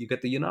you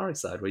get the Ynnari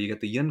side, where you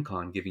get the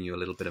Yunkan giving you a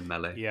little bit of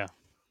melee.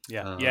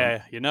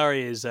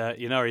 Ynnari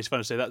is fun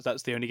to say.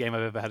 That's the only game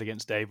I've ever had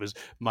against Dave, was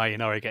my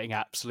Ynnari getting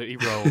absolutely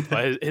rolled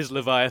by his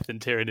Leviathan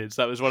Tyranids.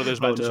 That was one of those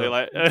matches where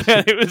like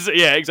it was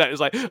exactly. It was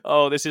like,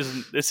 oh, this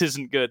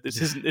isn't good. This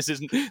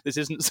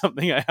isn't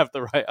something I have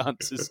the right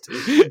answers to.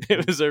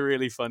 It was a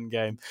really fun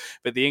game.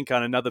 But the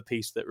Incan, another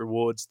piece that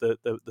rewards the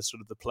sort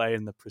of the play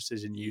and the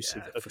precision use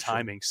of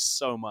timing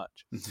so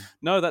much.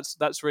 No,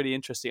 that's really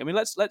interesting. I mean,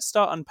 let's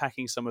start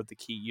unpacking some of the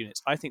key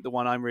units. I think the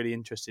one I'm really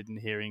interested in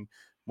hearing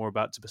more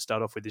about to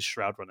start off with is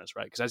Shroud Runners,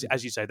 right? Because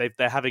as you say,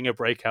 they're having a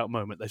breakout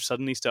moment. They've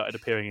suddenly started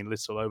appearing in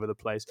lists all over the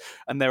place,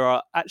 and there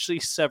are actually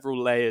several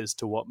layers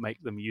to what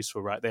make them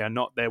useful, right? They're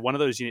one of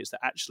those units that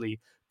actually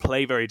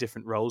play very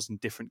different roles in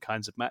different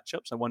kinds of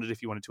matchups. I wondered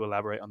if you wanted to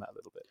elaborate on that a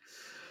little bit.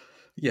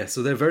 Yeah,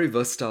 so they're a very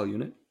versatile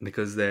unit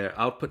because their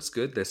output's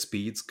good, their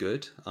speed's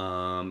good,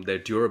 their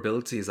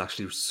durability is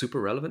actually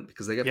super relevant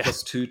because they get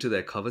 +2 to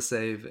their cover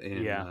save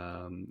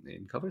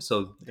in cover.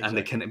 So and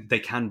they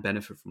can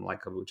benefit from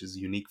light cover, which is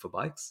unique for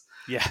bikes.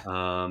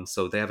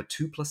 So they have a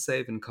 2+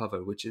 save in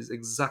cover, which is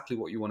exactly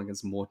what you want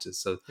against mortars.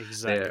 So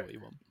they're what you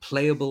want.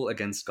 Playable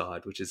against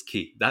guard, which is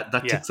key. That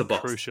ticks a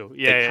box. Crucial.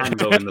 They can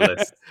go in the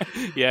list.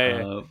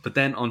 But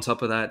then on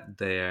top of that,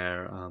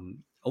 they're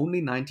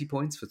only 90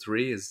 points for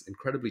 3 is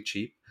incredibly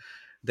cheap.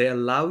 They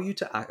allow you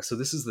to act. So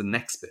this is the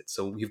next bit.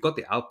 So you've got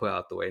the output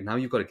out the way. Now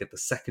you've got to get the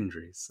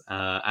secondaries.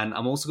 And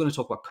I'm also going to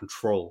talk about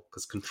control,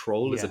 because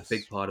control is a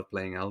big part of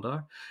playing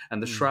Eldar.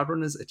 And the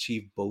Shadowrunners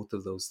achieve both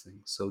of those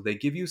things. So they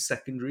give you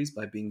secondaries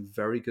by being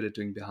very good at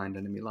doing behind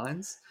enemy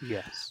lines.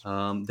 Yes.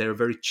 They're a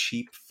very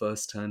cheap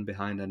first turn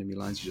behind enemy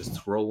lines. You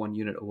just throw one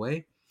unit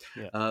away.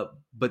 Yeah.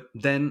 But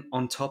then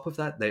on top of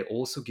that, they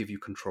also give you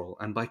control.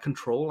 And by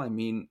control, I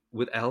mean,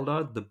 with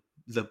Eldar, the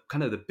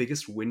kind of the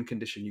biggest win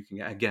condition you can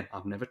get. Again,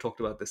 I've never talked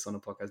about this on a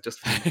podcast, just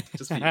for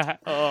you.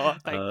 Oh,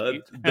 thank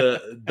you.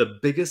 The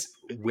biggest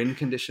win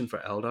condition for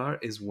Eldar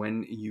is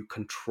when you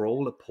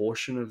control a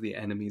portion of the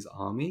enemy's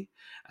army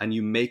and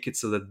you make it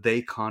so that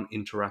they can't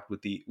interact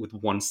with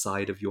one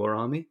side of your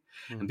army.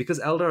 And because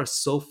Eldar are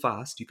so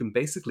fast, you can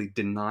basically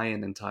deny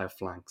an entire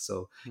flank.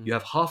 So you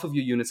have half of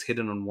your units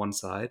hidden on one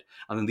side,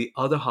 and then the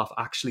other half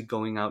actually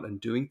going out and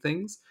doing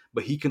things,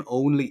 but he can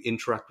only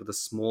interact with a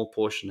small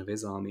portion of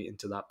his army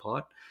into that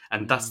part,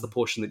 and that's the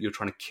portion that you're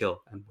trying to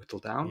kill and whittle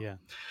down.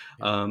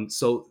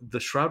 So the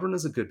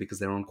Shroudrunners are good because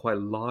they're on quite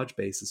large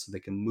bases, so they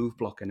can move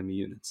block enemy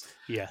units.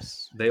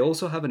 Yes. They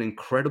also have an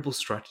incredible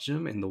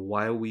stratagem in the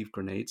Wire Weave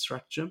Grenade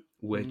stratagem,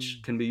 which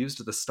can be used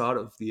at the start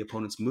of the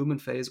opponent's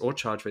movement phase or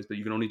charge phase, but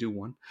you can only do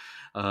one.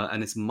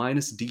 And it's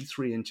minus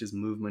D3 inches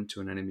movement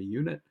to an enemy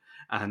unit,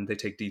 and they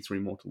take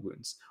D3 mortal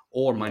wounds,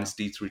 or minus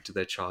D3 to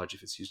their charge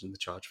if it's used in the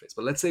charge phase.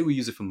 But let's say we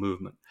use it for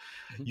movement.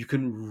 You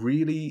can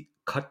really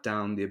cut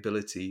down the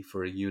ability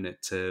for a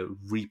unit to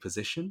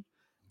reposition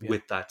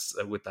with that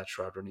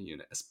Shroudrunner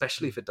unit,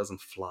 especially if it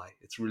doesn't fly.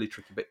 It's really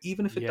tricky. But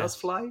even if it does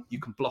fly, you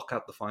can block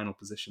out the final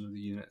position of the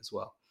unit as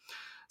well.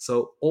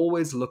 So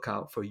always look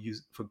out for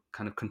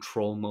kind of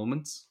control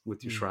moments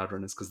with your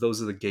Shroudrunners, because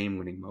those are the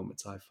game-winning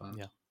moments I've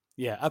found.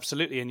 Yeah,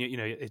 absolutely, and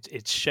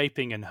it's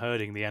shaping and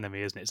herding the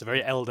enemy, isn't it? It's a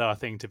very Eldar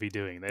thing to be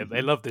doing.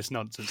 They love this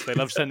nonsense. They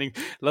love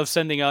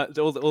sending out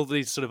all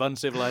these sort of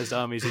uncivilized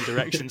armies in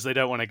directions they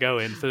don't want to go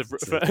in.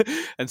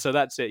 And so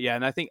that's it. Yeah,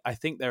 and I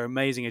think they're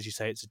amazing, as you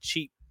say. It's a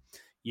cheap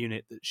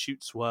unit that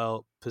shoots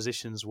well,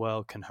 positions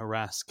well, can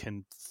harass,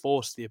 can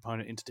force the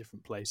opponent into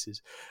different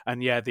places, and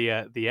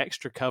the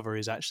extra cover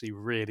is actually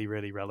really,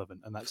 really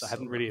relevant. And I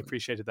hadn't really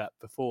appreciated that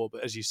before,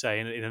 but as you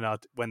say,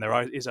 when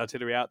there is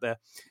artillery out there,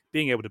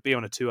 being able to be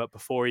on a 2-up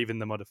before even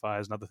the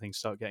modifiers and other things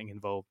start getting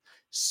involved,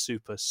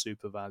 super,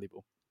 super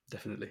valuable.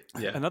 Definitely.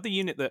 Yeah. Another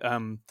unit that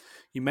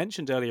you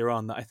mentioned earlier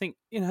on that I think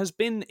has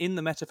been in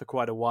the meta for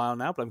quite a while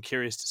now, but I'm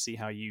curious to see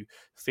how you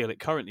feel it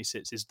currently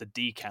sits, is the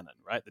D cannon,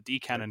 right? The D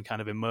cannon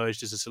kind of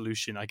emerged as a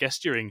solution, I guess,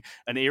 during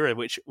an era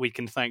which we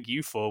can thank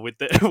you for with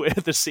the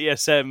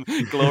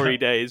CSM glory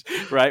days,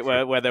 right?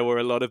 Where there were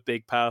a lot of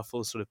big,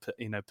 powerful sort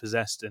of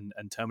possessed and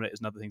terminators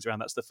and other things around.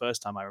 That's the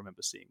first time I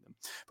remember seeing them.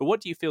 But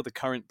what do you feel the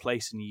current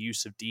place and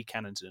use of D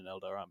cannons in an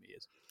Eldar army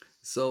is?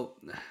 So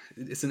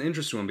it's an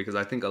interesting one, because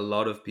I think a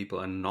lot of people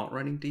are not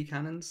running D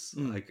cannons,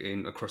 like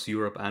across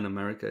Europe and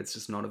America. It's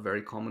just not a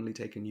very commonly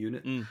taken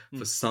unit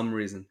for some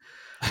reason.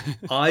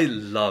 I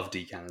love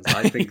D cannons.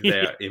 I think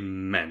they're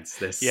immense.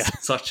 They're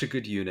such a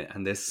good unit,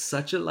 and they're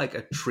such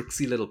a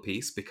tricksy little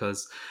piece,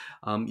 because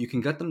you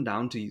can get them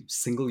down to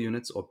single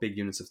units or big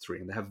units of 3,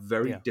 and they have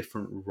very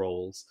different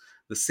roles.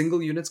 The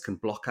single units can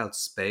block out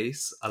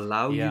space,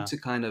 allow you to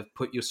kind of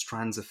put your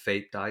strands of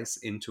fate dice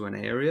into an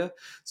area.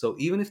 So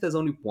even if there's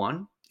only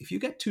one, if you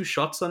get 2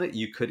 shots on it,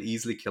 you could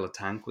easily kill a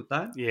tank with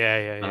that.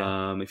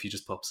 If you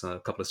just pop a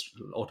couple of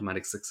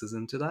automatic 6s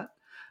into that.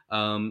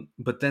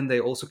 But then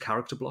they also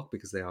character block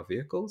because they are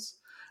vehicles.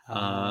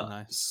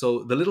 Nice.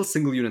 So the little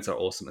single units are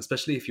awesome,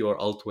 especially if you're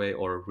Altway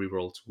or a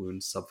reroll to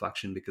wound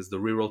subfaction, because the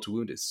reroll to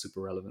wound is super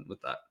relevant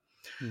with that.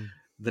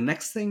 The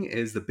next thing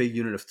is the big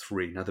unit of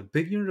 3. Now, the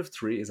big unit of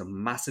 3 is a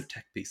massive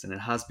tech piece, and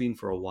it has been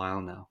for a while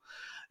now.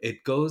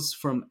 It goes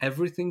from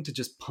everything to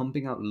just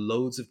pumping out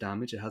loads of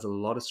damage. It has a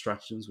lot of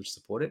stratagems which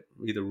support it.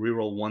 Either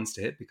reroll 1s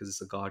to hit because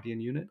it's a Guardian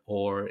unit,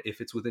 or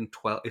if it's within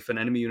 12, if an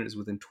enemy unit is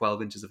within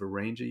 12 inches of a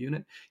Ranger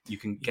unit, you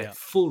can get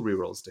full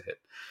rerolls to hit.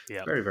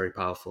 Very, very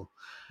powerful.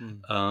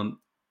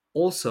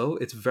 Also,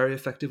 it's very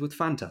effective with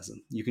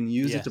Phantasm. You can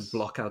use it to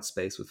block out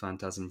space with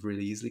Phantasm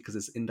really easily because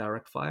it's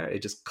indirect fire.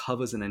 It just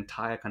covers an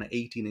entire kind of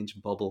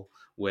 18-inch bubble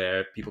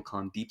where people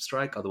can't deep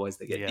strike. Otherwise,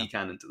 they get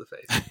D-cannon to the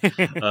face.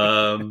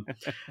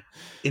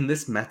 In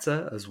this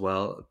meta as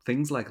well,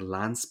 things like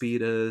Land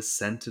Speeders,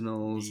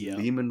 Sentinels,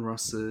 Lehman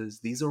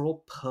Russes, these are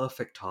all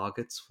perfect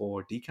targets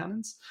for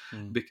D-cannons.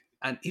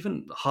 And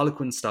even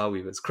Harlequin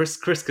Starweavers.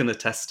 Chris can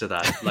attest to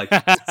that. Like,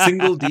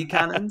 single D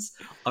cannons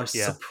are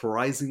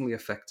surprisingly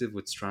effective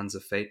with strands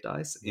of fate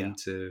dice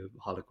into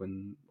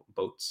Harlequin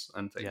boats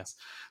and things.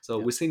 So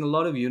we're seeing a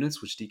lot of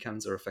units which D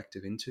cannons are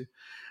effective into.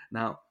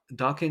 Now,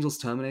 Dark Angel's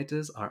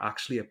Terminators are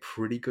actually a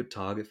pretty good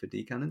target for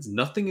D cannons.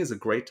 Nothing is a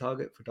great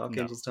target for Dark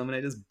Angel's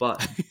Terminators,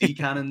 but D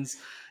cannons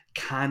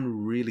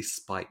can really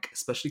spike,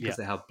 especially because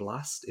they have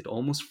Blast. It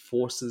almost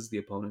forces the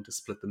opponent to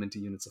split them into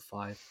units of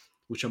 5,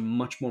 which are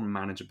much more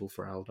manageable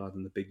for Eldar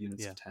than the big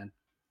units of 10.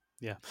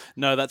 Yeah,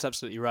 no, that's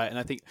absolutely right. And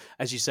I think,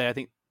 as you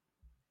say,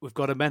 we've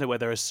got a meta where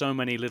there are so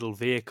many little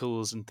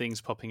vehicles and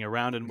things popping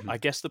around, and Mm-hmm. I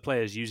guess the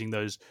players using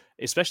those,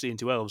 especially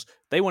into elves,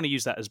 they want to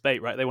use that as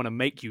bait, right? They want to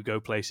make you go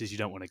places you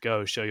don't want to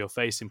go, show your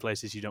face in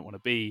places you don't want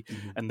to be,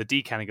 and the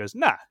D cannon goes,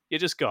 nah, you're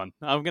just gone.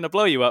 I'm going to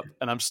blow you up,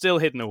 and I'm still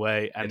hidden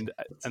away, and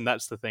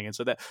that's the thing. And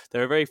so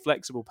they're a very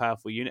flexible,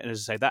 powerful unit, and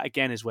as I say, that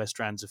again is where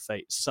Strands of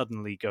Fate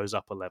suddenly goes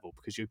up a level,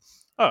 because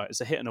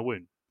it's a hit and a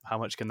wound. How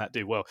much can that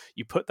do? Well,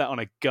 you put that on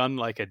a gun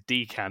like a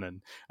D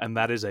cannon, and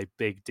that is a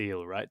big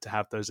deal, right? To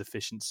have those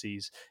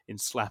efficiencies in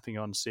slapping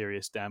on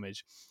serious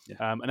damage.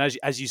 Yeah. And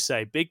as you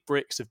say, big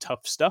bricks of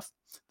tough stuff.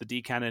 The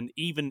D cannon,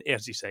 even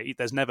as you say,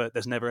 there's never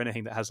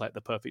anything that has like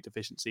the perfect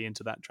efficiency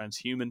into that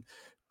transhuman,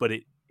 but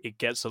it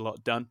gets a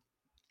lot done.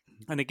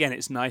 And again,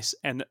 it's nice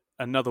and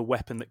another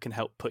weapon that can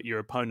help put your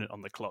opponent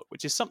on the clock,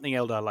 which is something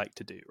Eldar like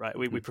to do, right?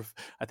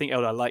 I think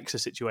Eldar likes a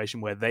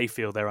situation where they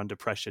feel they're under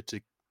pressure to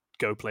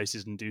go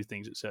places and do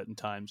things at certain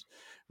times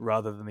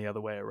rather than the other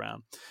way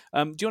around.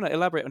 Do you want to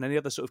elaborate on any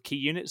other sort of key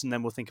units, and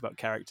then we'll think about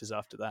characters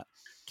after that?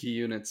 Key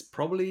units,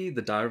 probably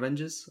the Dire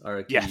Avengers are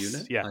a key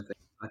unit. Yeah.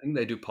 I think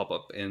they do pop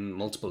up in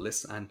multiple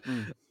lists, and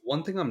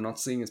one thing I'm not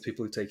seeing is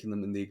people taking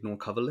them in the ignore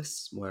cover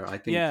lists, where I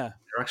think they're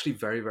actually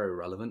very, very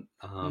relevant.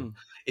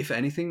 If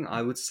anything,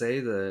 I would say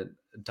that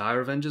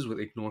Dire Avengers with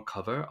ignore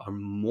cover are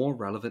more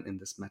relevant in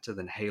this meta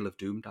than Hail of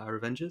Doom Dire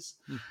Avengers,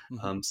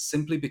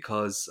 simply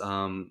because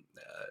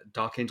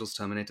Dark Angel's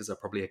Terminators are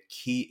probably a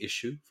key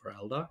issue for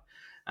Eldar,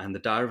 and the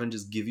Dire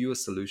Avengers give you a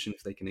solution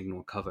if they can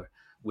ignore cover.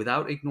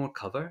 Without ignore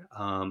cover,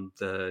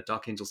 the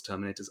Dark Angel's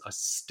Terminators are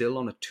still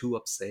on a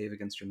 2-up save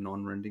against your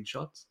non-rending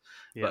shots.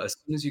 Yeah. But as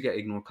soon as you get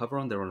ignore cover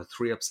on, they're on a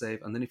 3-up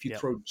save. And then if you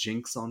throw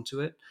Jinx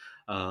onto it,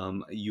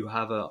 you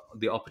have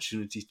the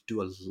opportunity to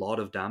do a lot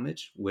of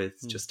damage with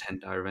just 10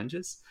 Dire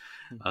Avengers.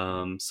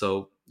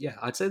 So yeah,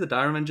 I'd say the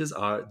Dire Avengers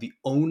are the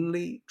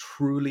only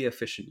truly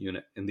efficient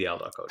unit in the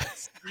Eldar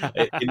Codex,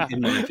 in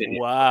my opinion.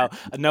 Wow.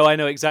 No, I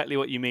know exactly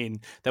what you mean.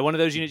 They're one of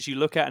those units you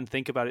look at and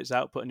think about its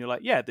output, and you're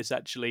like, yeah, this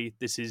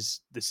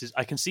is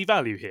I can see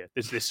value here.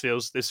 This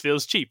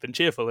feels cheap and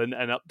cheerful and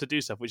up to do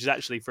stuff, which is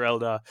actually for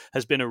Eldar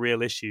has been a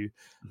real issue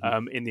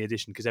in the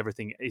edition, because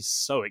everything is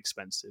so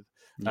expensive.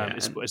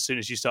 As soon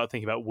as you start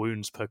thinking about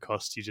wounds per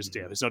cost, you just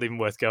it's not even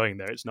worth going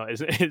there. It's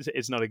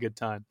not a good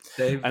time.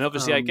 And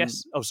obviously, I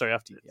guess. Oh, sorry.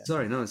 After you. Yeah.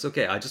 Sorry, no, it's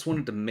okay. I just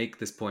wanted to make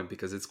this point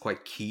because it's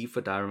quite key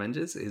for Dire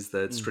Avengers, is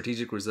that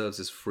Strategic Reserves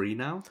is free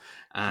now,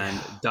 and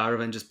Dire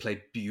Avengers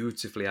play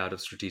beautifully out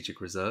of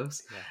Strategic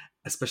Reserves,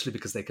 especially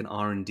because they can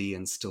RBD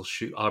and still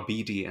shoot,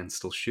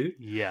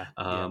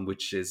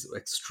 which is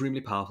extremely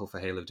powerful for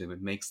Hail of Doom.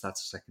 It makes that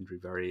secondary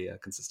very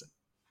consistent.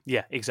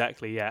 Yeah,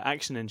 exactly. Yeah,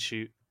 action and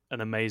shoot, an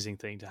amazing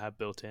thing to have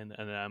built in,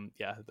 and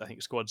I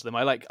think squads them.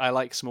 I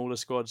like smaller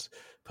squads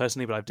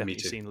personally, but I've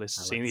definitely seen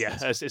lists.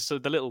 It's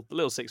the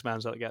little 6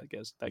 mans that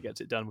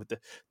gets it done with the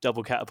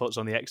double catapults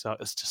on the Exarch.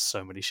 There's just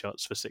so many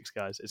shots for 6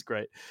 guys. It's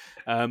great.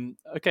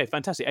 Okay,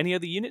 fantastic. Any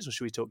other units, or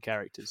should we talk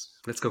characters?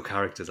 Let's go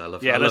characters.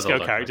 Let's go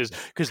characters,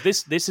 because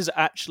this has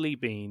actually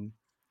been.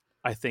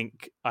 I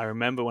think I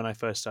remember when I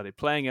first started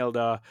playing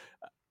Eldar,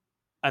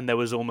 and there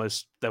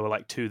were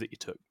like 2 that you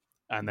took,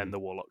 and then the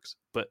Warlocks.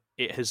 But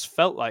it has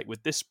felt like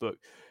with this book,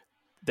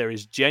 there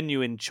is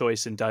genuine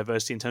choice and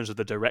diversity in terms of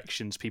the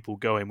directions people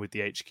go in with the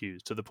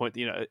HQs, to the point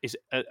that, is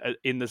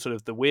in the sort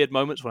of the weird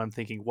moments when I'm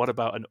thinking, what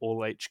about an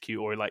all HQ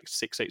or like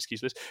 6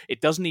 HQs list? It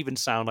doesn't even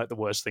sound like the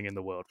worst thing in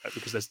the world, right?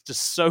 Because there's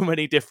just so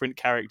many different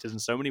characters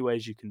and so many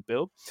ways you can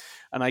build.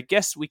 And I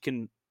guess we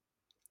could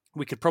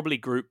probably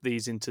group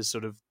these into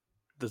sort of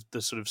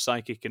the sort of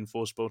psychic and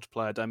force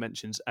multiplier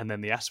dimensions, and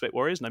then the aspect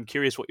warriors. And I'm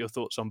curious what your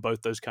thoughts on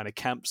both those kind of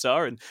camps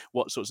are, and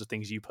what sorts of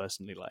things you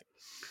personally like.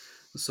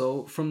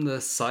 So from the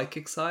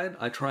psychic side,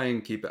 I try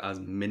and keep it as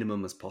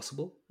minimum as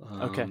possible.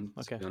 Okay.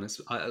 To be honest,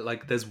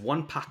 there's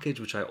one package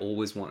which I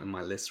always want in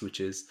my list, which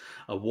is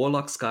a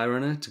Warlock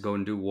Skyrunner to go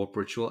and do Warp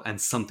Ritual, and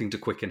something to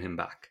quicken him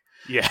back.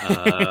 Yeah,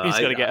 he's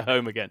got to get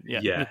home again.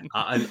 Yeah,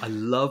 I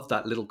love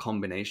that little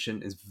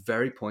combination. It's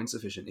very points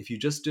efficient. If you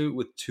just do it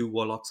with 2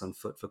 Warlocks on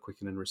foot for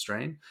Quicken and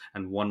Restrain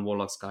and 1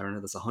 Warlock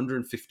Skyrunner, that's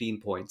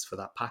 115 points for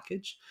that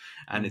package,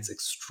 and it's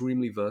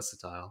extremely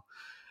versatile.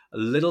 A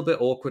little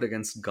bit awkward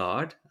against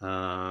guard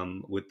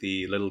with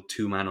the little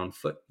 2-man on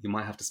foot. You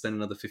might have to spend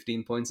another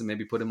 15 points and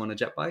maybe put him on a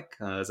jet bike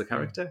as a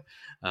character.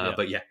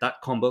 But yeah,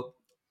 that combo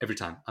every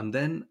time. And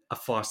then a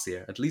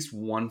Farseer, at least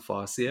 1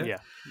 Farseer.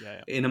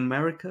 Yeah. In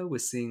America, we're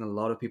seeing a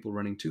lot of people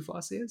running 2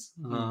 Farseers.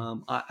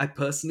 I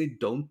personally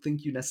don't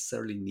think you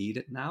necessarily need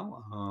it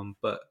now,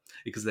 but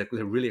because they're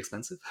really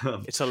expensive.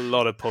 It's a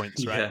lot of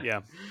points, right?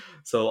 Yeah.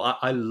 So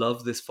I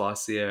love this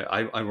Farseer.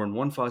 I run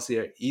 1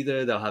 Farseer.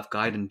 Either they'll have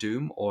Guide and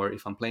Doom, or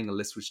if I'm playing a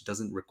list which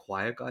doesn't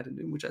require Guide and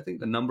Doom, which I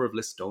think a number of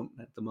lists don't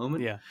at the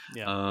moment.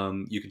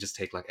 You can just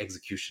take like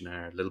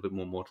Executioner, a little bit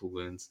more mortal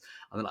wounds.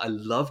 And then I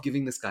love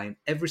giving this guy in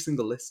every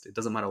single list list. It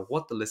doesn't matter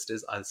what the list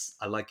is.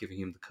 I like giving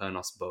him the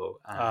Kernos bow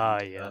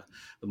and yeah.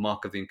 the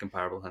Mark of the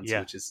Incomparable Hunter,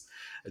 which is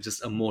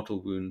just a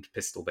mortal wound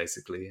pistol,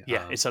 basically.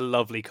 Yeah, it's a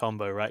lovely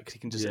combo, right? Because you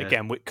can just,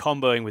 again, with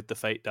comboing with the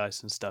fate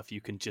dice and stuff,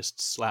 you can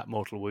just slap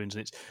mortal wounds.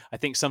 And I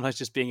think sometimes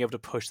just being able to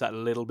push that a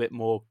little bit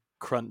more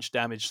crunch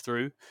damage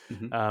through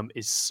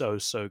is so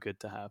good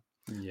to have.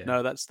 Yeah.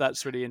 No,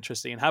 that's really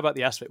interesting. And how about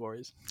the Aspect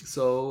Warriors?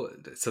 So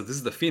this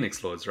is the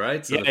Phoenix Lords,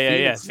 right? So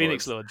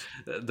Phoenix Lords.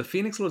 The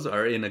Phoenix Lords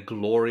are in a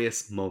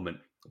glorious moment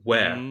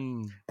where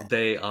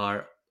they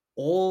are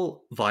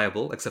all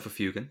viable except for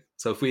Fugan.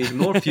 So if we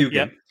ignore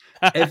Fugan,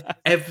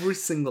 every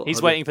single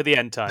he's waiting for the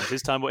end times.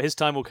 His time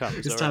will come.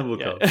 His time will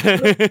come.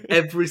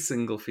 Every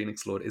single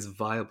Phoenix Lord is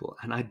viable,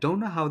 and I don't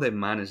know how they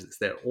manage this.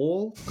 They're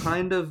all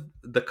kind of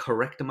the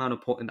correct amount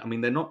of points. I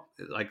mean, they're not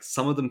like,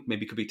 some of them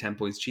maybe could be 10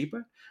 points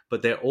cheaper,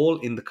 but they're all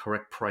in the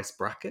correct price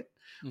bracket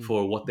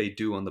for what they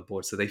do on the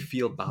board, so they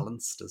feel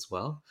balanced as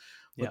well.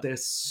 But they're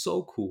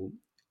so cool.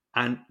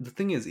 And the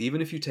thing is,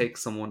 even if you take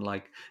someone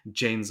like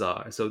Jane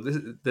Czar, so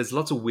there's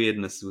lots of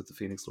weirdness with the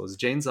Phoenix Lords.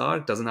 Jane Czar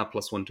doesn't have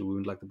 +1 to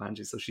wound like the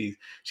Banshee, so she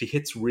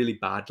hits really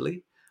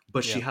badly,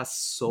 but she has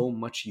so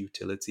much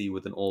utility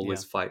with an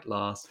always fight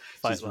last.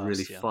 She's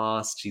really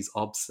fast. She's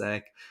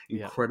obsec,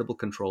 incredible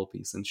control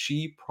piece, and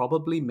she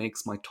probably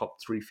makes my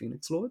top 3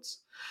 Phoenix Lords.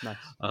 Nice.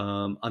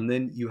 And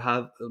then you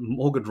have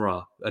Morgan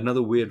Ra,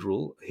 another weird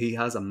rule. He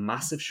has a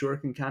massive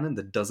shuriken cannon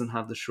that doesn't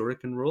have the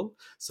shuriken rule.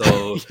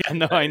 So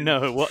I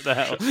know, what the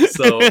hell.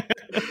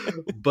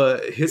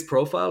 But his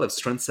profile of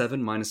strength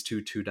 7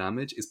 -2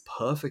 damage is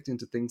perfect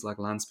into things like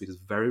land speed. Is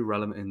very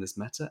relevant in this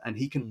meta, and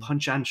he can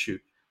punch and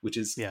shoot, which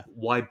is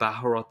why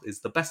Baharoth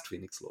is the best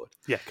Phoenix Lord.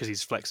 Yeah, because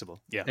he's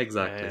flexible. Yeah,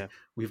 exactly. Yeah.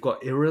 We've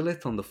got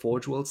Irilith on the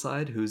Forge World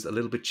side, who's a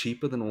little bit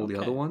cheaper than all the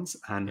other ones,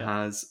 and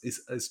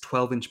is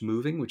 12-inch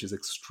moving, which is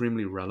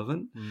extremely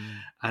relevant,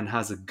 and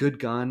has a good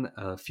gun,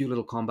 a few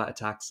little combat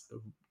attacks,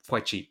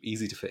 quite cheap,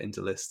 easy to fit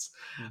into lists.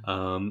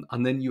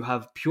 And then you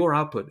have pure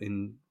output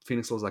in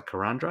Phoenix Lords like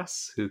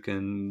Karandras, who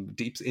can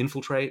deep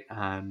infiltrate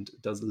and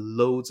does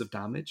loads of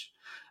damage.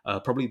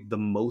 Probably the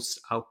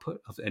most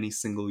output of any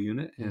single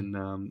unit in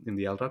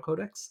the Eldar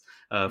Codex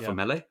for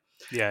melee.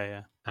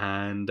 Yeah.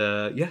 And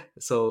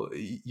so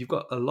you've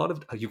got a lot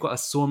of, you've got a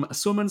Surman.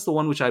 Surman's the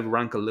one which I'd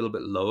rank a little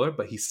bit lower,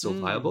 but he's still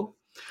viable.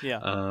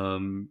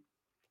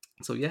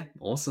 So yeah,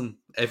 awesome.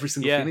 Every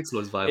single Phoenix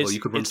Lord is viable. You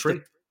could run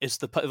 3. That's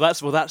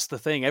the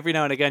thing. Every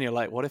now and again, you're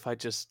like, what if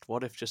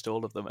just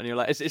all of them? And you're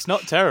like, it's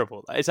not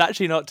terrible. It's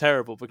actually not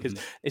terrible, because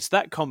it's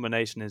that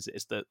combination.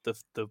 It's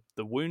the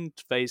wound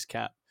phase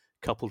cap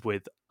coupled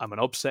with, I'm an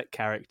obsec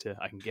character.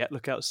 I can get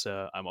Lookout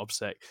Sir. I'm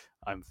obsec.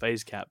 I'm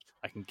phase capped.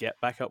 I can get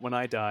back up when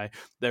I die.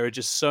 There are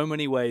just so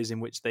many ways in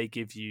which they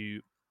give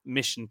you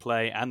mission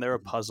play, and they're a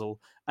puzzle,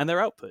 and their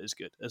output is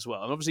good as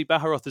well. And obviously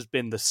Baharoth has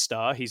been the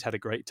star. He's had a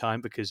great time,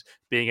 because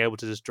being able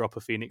to just drop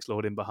a Phoenix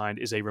Lord in behind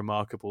is a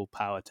remarkable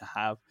power to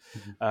have.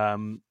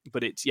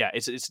 But it's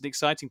an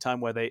exciting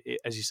time where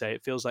as you say,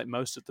 it feels like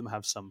most of them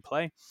have some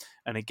play.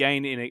 And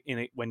again,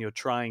 when you're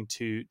trying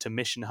to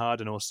mission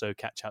hard and also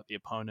catch out the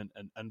opponent,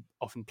 and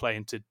often play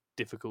into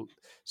difficult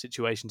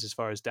situations as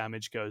far as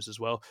damage goes as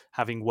well,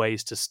 having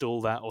ways to stall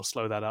that or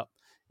slow that up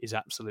is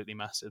absolutely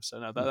massive. So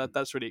no,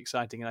 that's really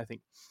exciting. And I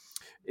think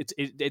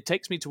it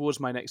takes me towards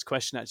my next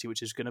question, actually,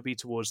 which is going to be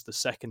towards the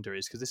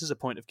secondaries, because this is a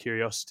point of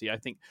curiosity. I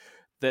think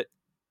that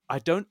I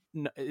don't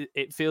know,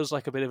 it feels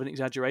like a bit of an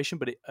exaggeration,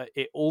 but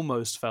it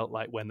almost felt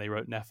like when they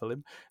wrote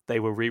Nephilim, they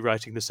were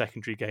rewriting the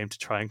secondary game to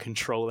try and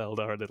control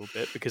Eldar a little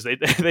bit, because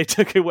they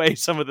took away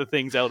some of the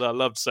things Eldar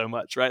loved so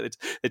much, right?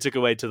 They took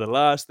away To the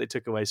Last, they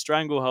took away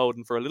Stranglehold,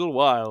 and for a little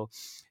while,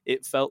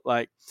 it felt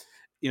like,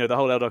 the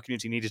whole Eldar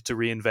community needed to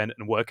reinvent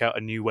and work out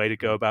a new way to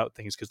go about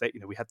things, because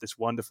we had this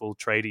wonderful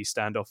tradey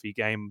standoffy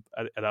game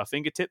at our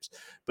fingertips,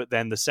 but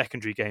then the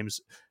secondary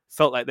games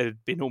felt like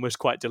they'd been almost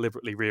quite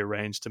deliberately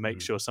rearranged to make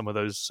sure some of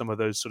those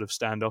sort of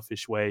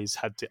standoffish ways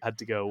had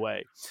to go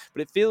away.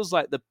 But it feels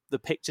like the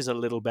picture's a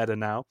little better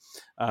now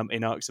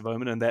in Arcs of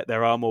Omen, and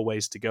there are more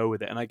ways to go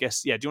with it. And I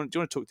guess, do you want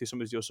to talk through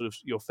some of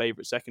your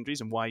favorite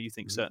secondaries and why you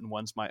think certain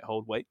ones might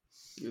hold weight?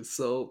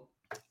 So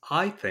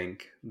I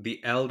think the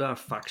Eldar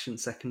faction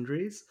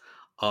secondaries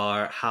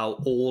are how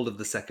all of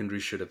the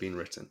secondaries should have been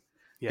written,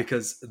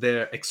 because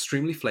they're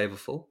extremely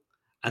flavorful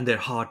and they're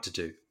hard to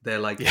do. They're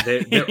like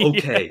they're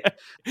okay.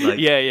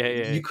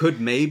 You could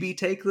maybe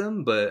take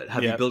them, but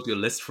have you built your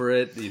list for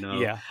it?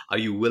 Are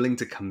you willing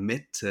to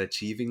commit to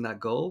achieving that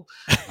goal?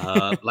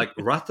 Like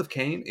Wrath of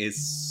Cain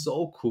is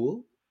so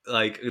cool.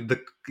 Like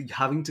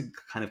having to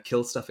kind of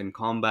kill stuff in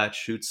combat,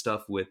 shoot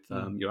stuff with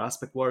your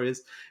Aspect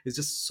Warriors is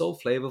just so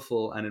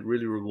flavorful, and it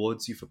really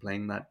rewards you for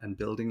playing that and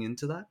building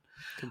into that.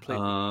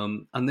 Completely.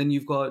 And then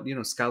you've got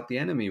Scout the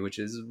Enemy, which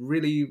is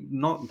really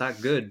not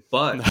that good,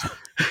 but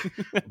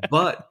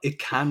but it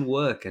can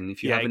work, and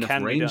if you have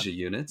enough ranger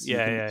units, you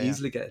can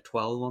easily get a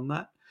 12 on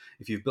that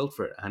if you've built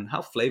for it. And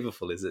how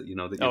flavorful is it?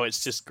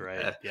 It's just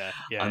great.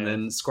 And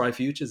then Scry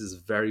Futures is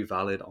very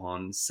valid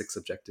on 6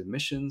 objective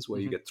missions,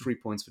 where you get 3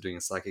 points for doing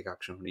a psychic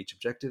action on each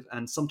objective,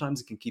 and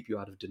sometimes it can keep you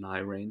out of deny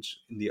range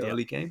in the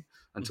early game.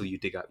 until you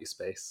dig out your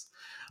space.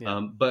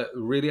 Yeah. But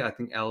really, I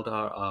think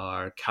Eldar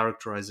are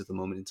characterized at the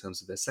moment in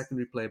terms of their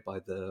secondary play by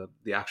the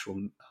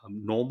actual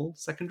normal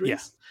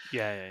secondaries.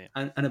 Yeah.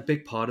 And a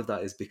big part of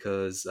that is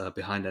because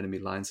behind enemy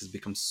lines has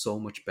become so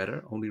much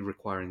better, only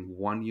requiring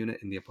one unit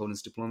in the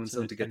opponent's deployment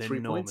zone to get an 3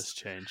 enormous points.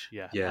 change.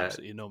 Yeah, Yeah.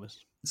 absolutely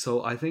enormous.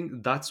 So I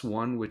think that's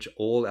one which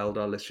all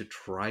Eldar lists should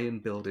try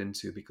and build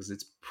into, because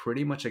it's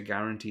pretty much a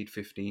guaranteed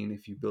 15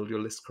 if you build your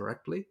list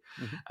correctly.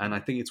 Mm-hmm. And I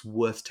think it's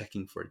worth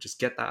teching for it. Just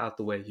get that out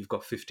the way. You've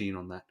got 15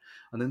 on that.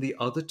 And then the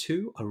other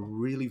two are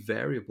really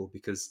variable,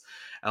 because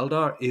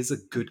Eldar is a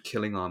good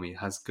killing army,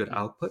 has good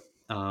output.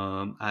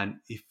 And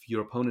if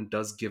your opponent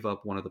does give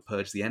up one of the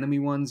purge the enemy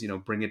ones,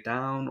 bring it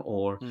down,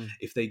 or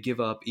if they give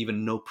up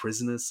even no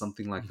prisoners,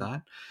 something like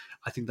that,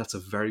 I think that's a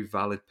very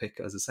valid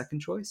pick as a second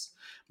choice.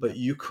 But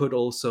you could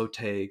also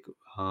take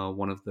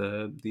one of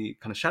the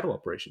kind of shadow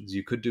operations.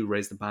 You could do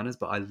raise the banners,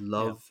 but I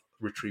love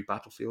retrieve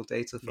battlefield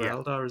data for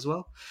Eldar as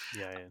well.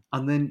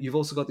 And then you've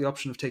also got the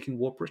option of taking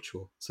warp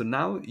ritual. So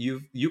now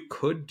you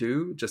could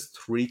do just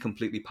 3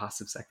 completely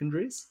passive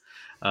secondaries.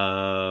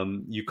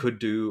 You could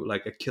do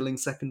like a killing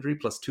secondary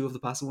plus 2 of the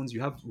passive ones.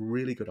 You have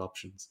really good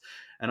options.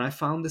 And I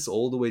found this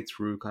all the way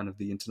through kind of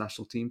the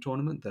international team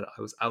tournament, that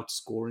I was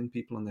outscoring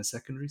people on their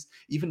secondaries.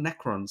 Even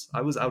Necrons,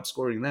 I was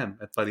outscoring them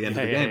by the end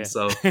of the game.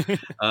 So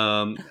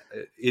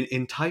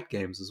in tight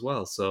games as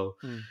well. So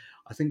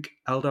I think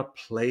Eldar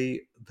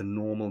play the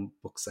normal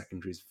book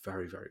secondaries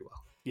very, very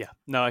well. Yeah,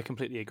 no, I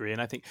completely agree, and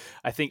I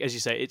think as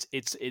you say,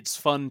 it's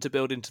fun to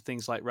build into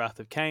things like Wrath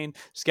of Cain,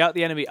 scout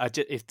the enemy.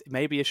 If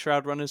maybe a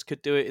Shroud Runners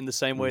could do it in the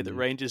same way that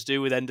Rangers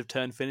do with end of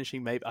turn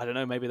finishing. Maybe, I don't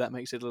know, maybe that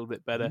makes it a little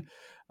bit better.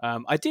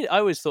 I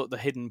always thought the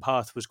hidden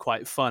path was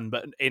quite fun,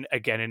 but in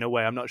a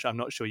way, I'm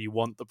not sure you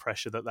want the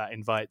pressure that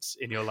invites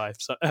in your life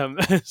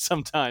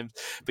sometimes.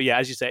 But yeah,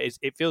 as you say,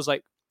 it feels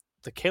like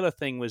the killer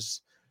thing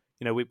was.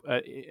 We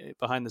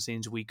behind the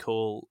scenes we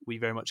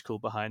very much call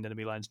behind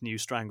enemy lines new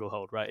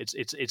stranglehold, right?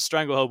 It's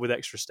stranglehold with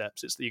extra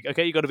steps. It's you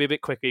got to be a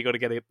bit quicker, you got to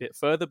get a bit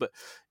further. But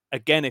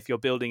again, if you're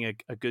building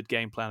a good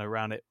game plan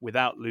around it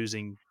without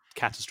losing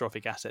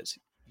catastrophic assets,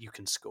 you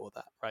can score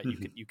that, right?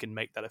 You can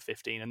make that a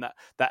 15, and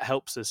that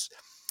helps us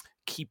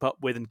keep up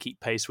with and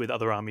keep pace with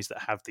other armies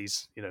that have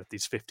these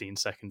 15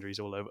 secondaries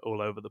all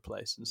over the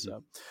place, and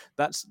so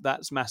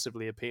that's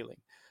massively appealing.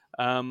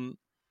 I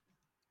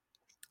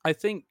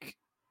think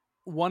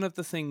one of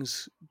the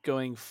things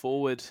going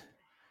forward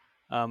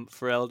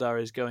for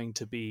Eldar is going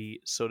to be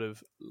sort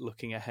of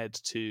looking ahead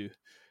to,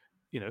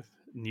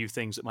 new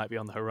things that might be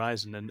on the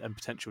horizon and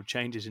potential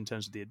changes in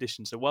terms of the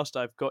addition. So whilst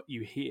I've got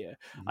you here,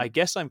 I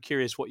guess I'm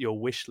curious what your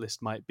wish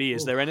list might be.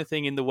 Is there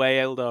anything in the way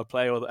Eldar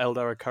play or the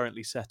Eldar are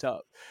currently set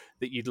up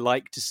that you'd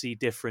like to see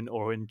different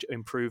or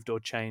improved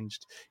or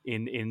changed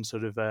in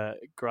sort of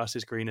grass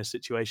is greener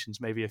situations,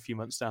 maybe a few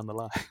months down the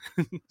line?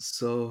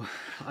 So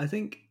I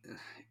think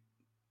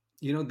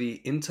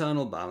the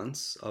internal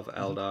balance of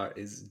Eldar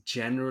is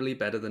generally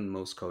better than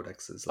most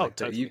codexes. Like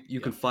totally.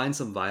 you can find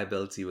some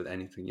viability with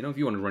anything. If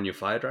you want to run your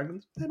fire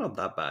dragons, they're not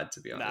that bad,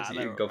 to be honest. You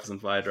can go for some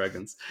fire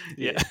dragons.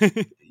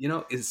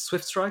 Is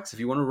Swift Strikes, if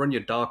you want to run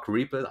your Dark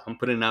Reapers, I'm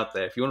putting it out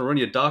there. If you want to run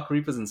your Dark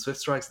Reapers and Swift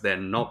Strikes, they're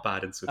not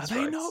bad in Swift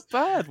Strikes. Are they not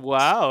bad?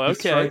 Wow, okay.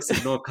 Swift Strikes,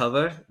 ignore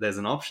cover, there's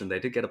an option. They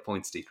did get a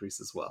points decrease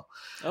as well.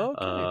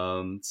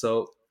 Okay.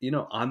 So,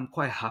 I'm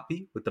quite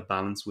happy with the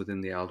balance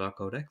within the Eldar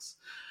Codex.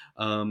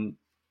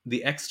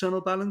 The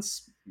external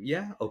balance,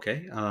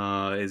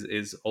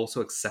 is also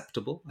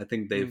acceptable. I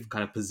think they've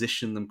kind of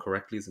positioned them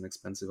correctly as an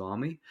expensive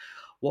army.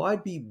 What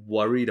I'd be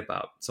worried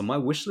about, so my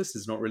wish list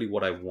is not really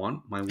what I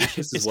want. My wish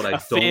list is what I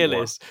don't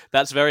want.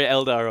 That's very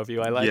Eldar of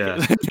you. I like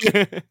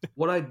it.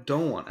 What I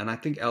don't want, and I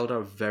think Eldar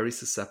are very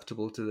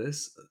susceptible to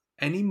this,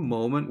 any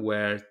moment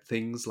where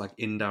things like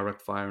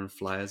indirect fire and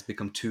flyers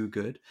become too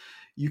good,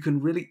 you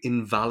can really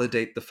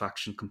invalidate the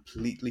faction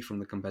completely from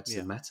the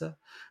competitive meta.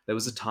 There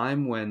was a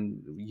time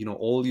when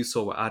all you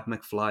saw were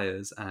AdMech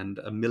flyers and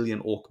a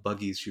million orc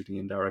buggies shooting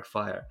indirect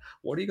fire.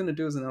 What are you going to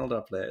do as an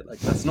Eldar player? Like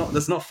that's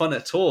not fun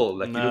at all.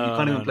 Like you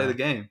can't even play the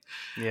game.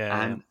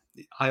 And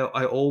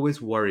I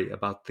always worry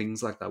about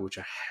things like that, which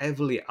are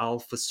heavily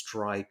alpha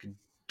strike,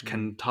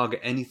 can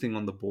target anything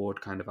on the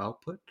board kind of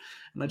output.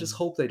 And I just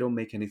hope they don't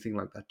make anything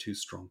like that too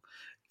strong.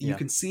 You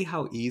can see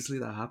how easily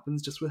that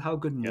happens just with how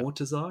good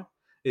mortars are.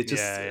 It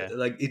just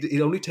like it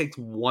only takes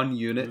one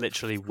unit,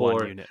 literally for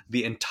one unit,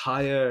 the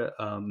entire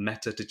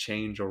meta to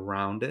change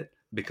around it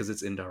because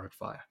it's indirect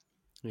fire.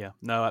 Yeah,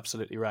 no,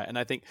 absolutely right. And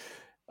I think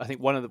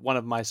one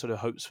of my sort of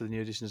hopes for the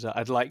new edition is that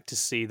I'd like to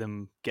see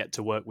them get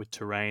to work with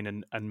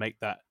terrain and make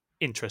that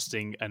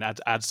interesting and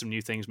add some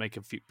new things,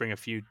 bring a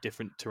few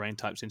different terrain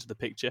types into the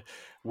picture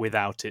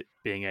without it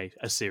being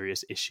a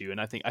serious issue. And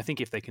I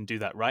think if they can do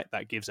that right,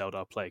 that gives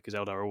Eldar play, because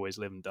Eldar always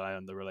live and die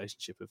on the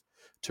relationship of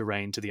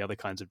terrain to the other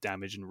kinds of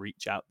damage and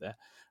reach out there.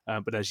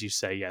 But as you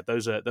say,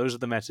 those are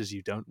the metas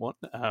you don't want,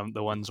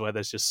 the ones where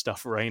there's just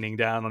stuff raining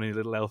down on your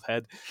little elf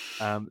head.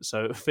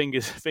 So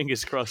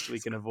fingers crossed we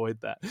can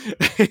avoid that.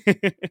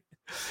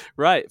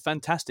 Right,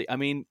 fantastic. I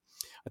mean,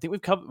 I think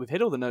we've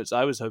hit all the notes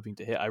I was hoping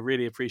to hit. I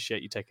really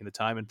appreciate you taking the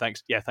time, and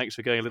thanks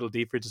for going a little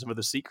deeper into some of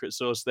the secret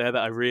sauce there.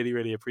 That I really,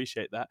 really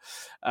appreciate that.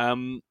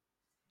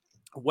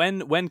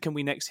 When can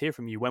we next hear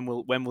from you? When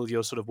will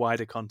your sort of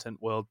wider content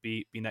world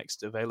be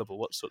next available?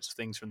 What sorts of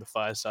things from the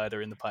Fireside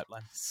are in the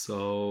pipeline?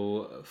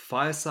 So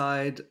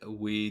Fireside,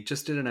 we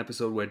just did an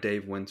episode where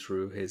Dave went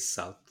through his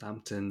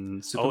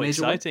Southampton Super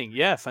Major exciting. Win.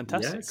 Yeah,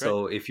 fantastic. Yeah,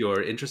 so if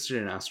you're interested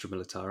in Astra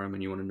Militarum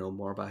and you want to know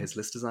more about his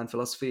list design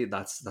philosophy,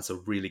 that's a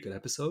really good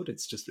episode.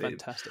 It's just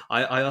fantastic.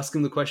 I ask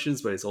him the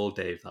questions, but it's all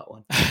Dave, that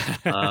one.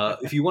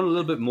 If you want a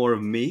little bit more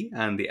of me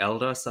and the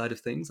Eldar side of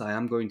things, I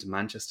am going to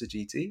Manchester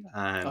GT,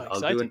 and I'll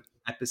do an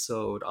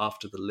episode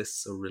after the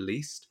lists are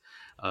released,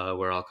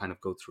 where I'll kind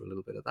of go through a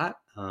little bit of that.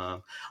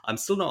 I'm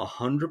still not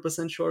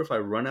 100% sure if I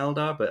run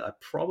Eldar, but I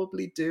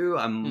probably do.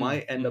 I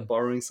might end up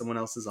borrowing someone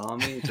else's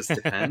army. It just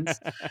depends.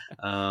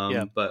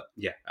 But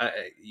yeah,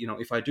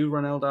 if I do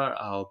run Eldar,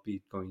 I'll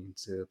be going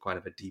into quite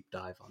of a deep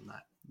dive on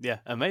that. Yeah,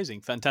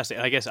 amazing, fantastic.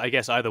 And I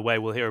guess either way,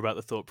 we'll hear about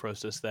the thought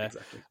process there.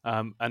 Exactly.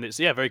 And it's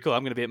very cool.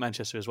 I'm going to be at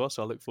Manchester as well,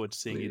 so I look forward to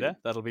seeing you there.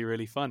 That'll be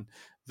really fun.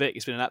 Vic,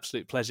 it's been an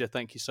absolute pleasure.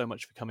 Thank you so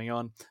much for coming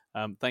on.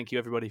 Thank you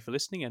everybody for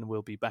listening, and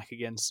we'll be back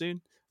again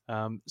soon.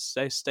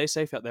 Stay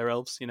safe out there,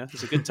 elves.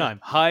 It's a good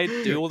time. Hide,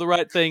 do all the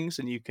right things,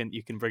 and you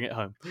can bring it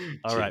home.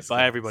 All right,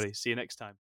 bye everybody. See you next time.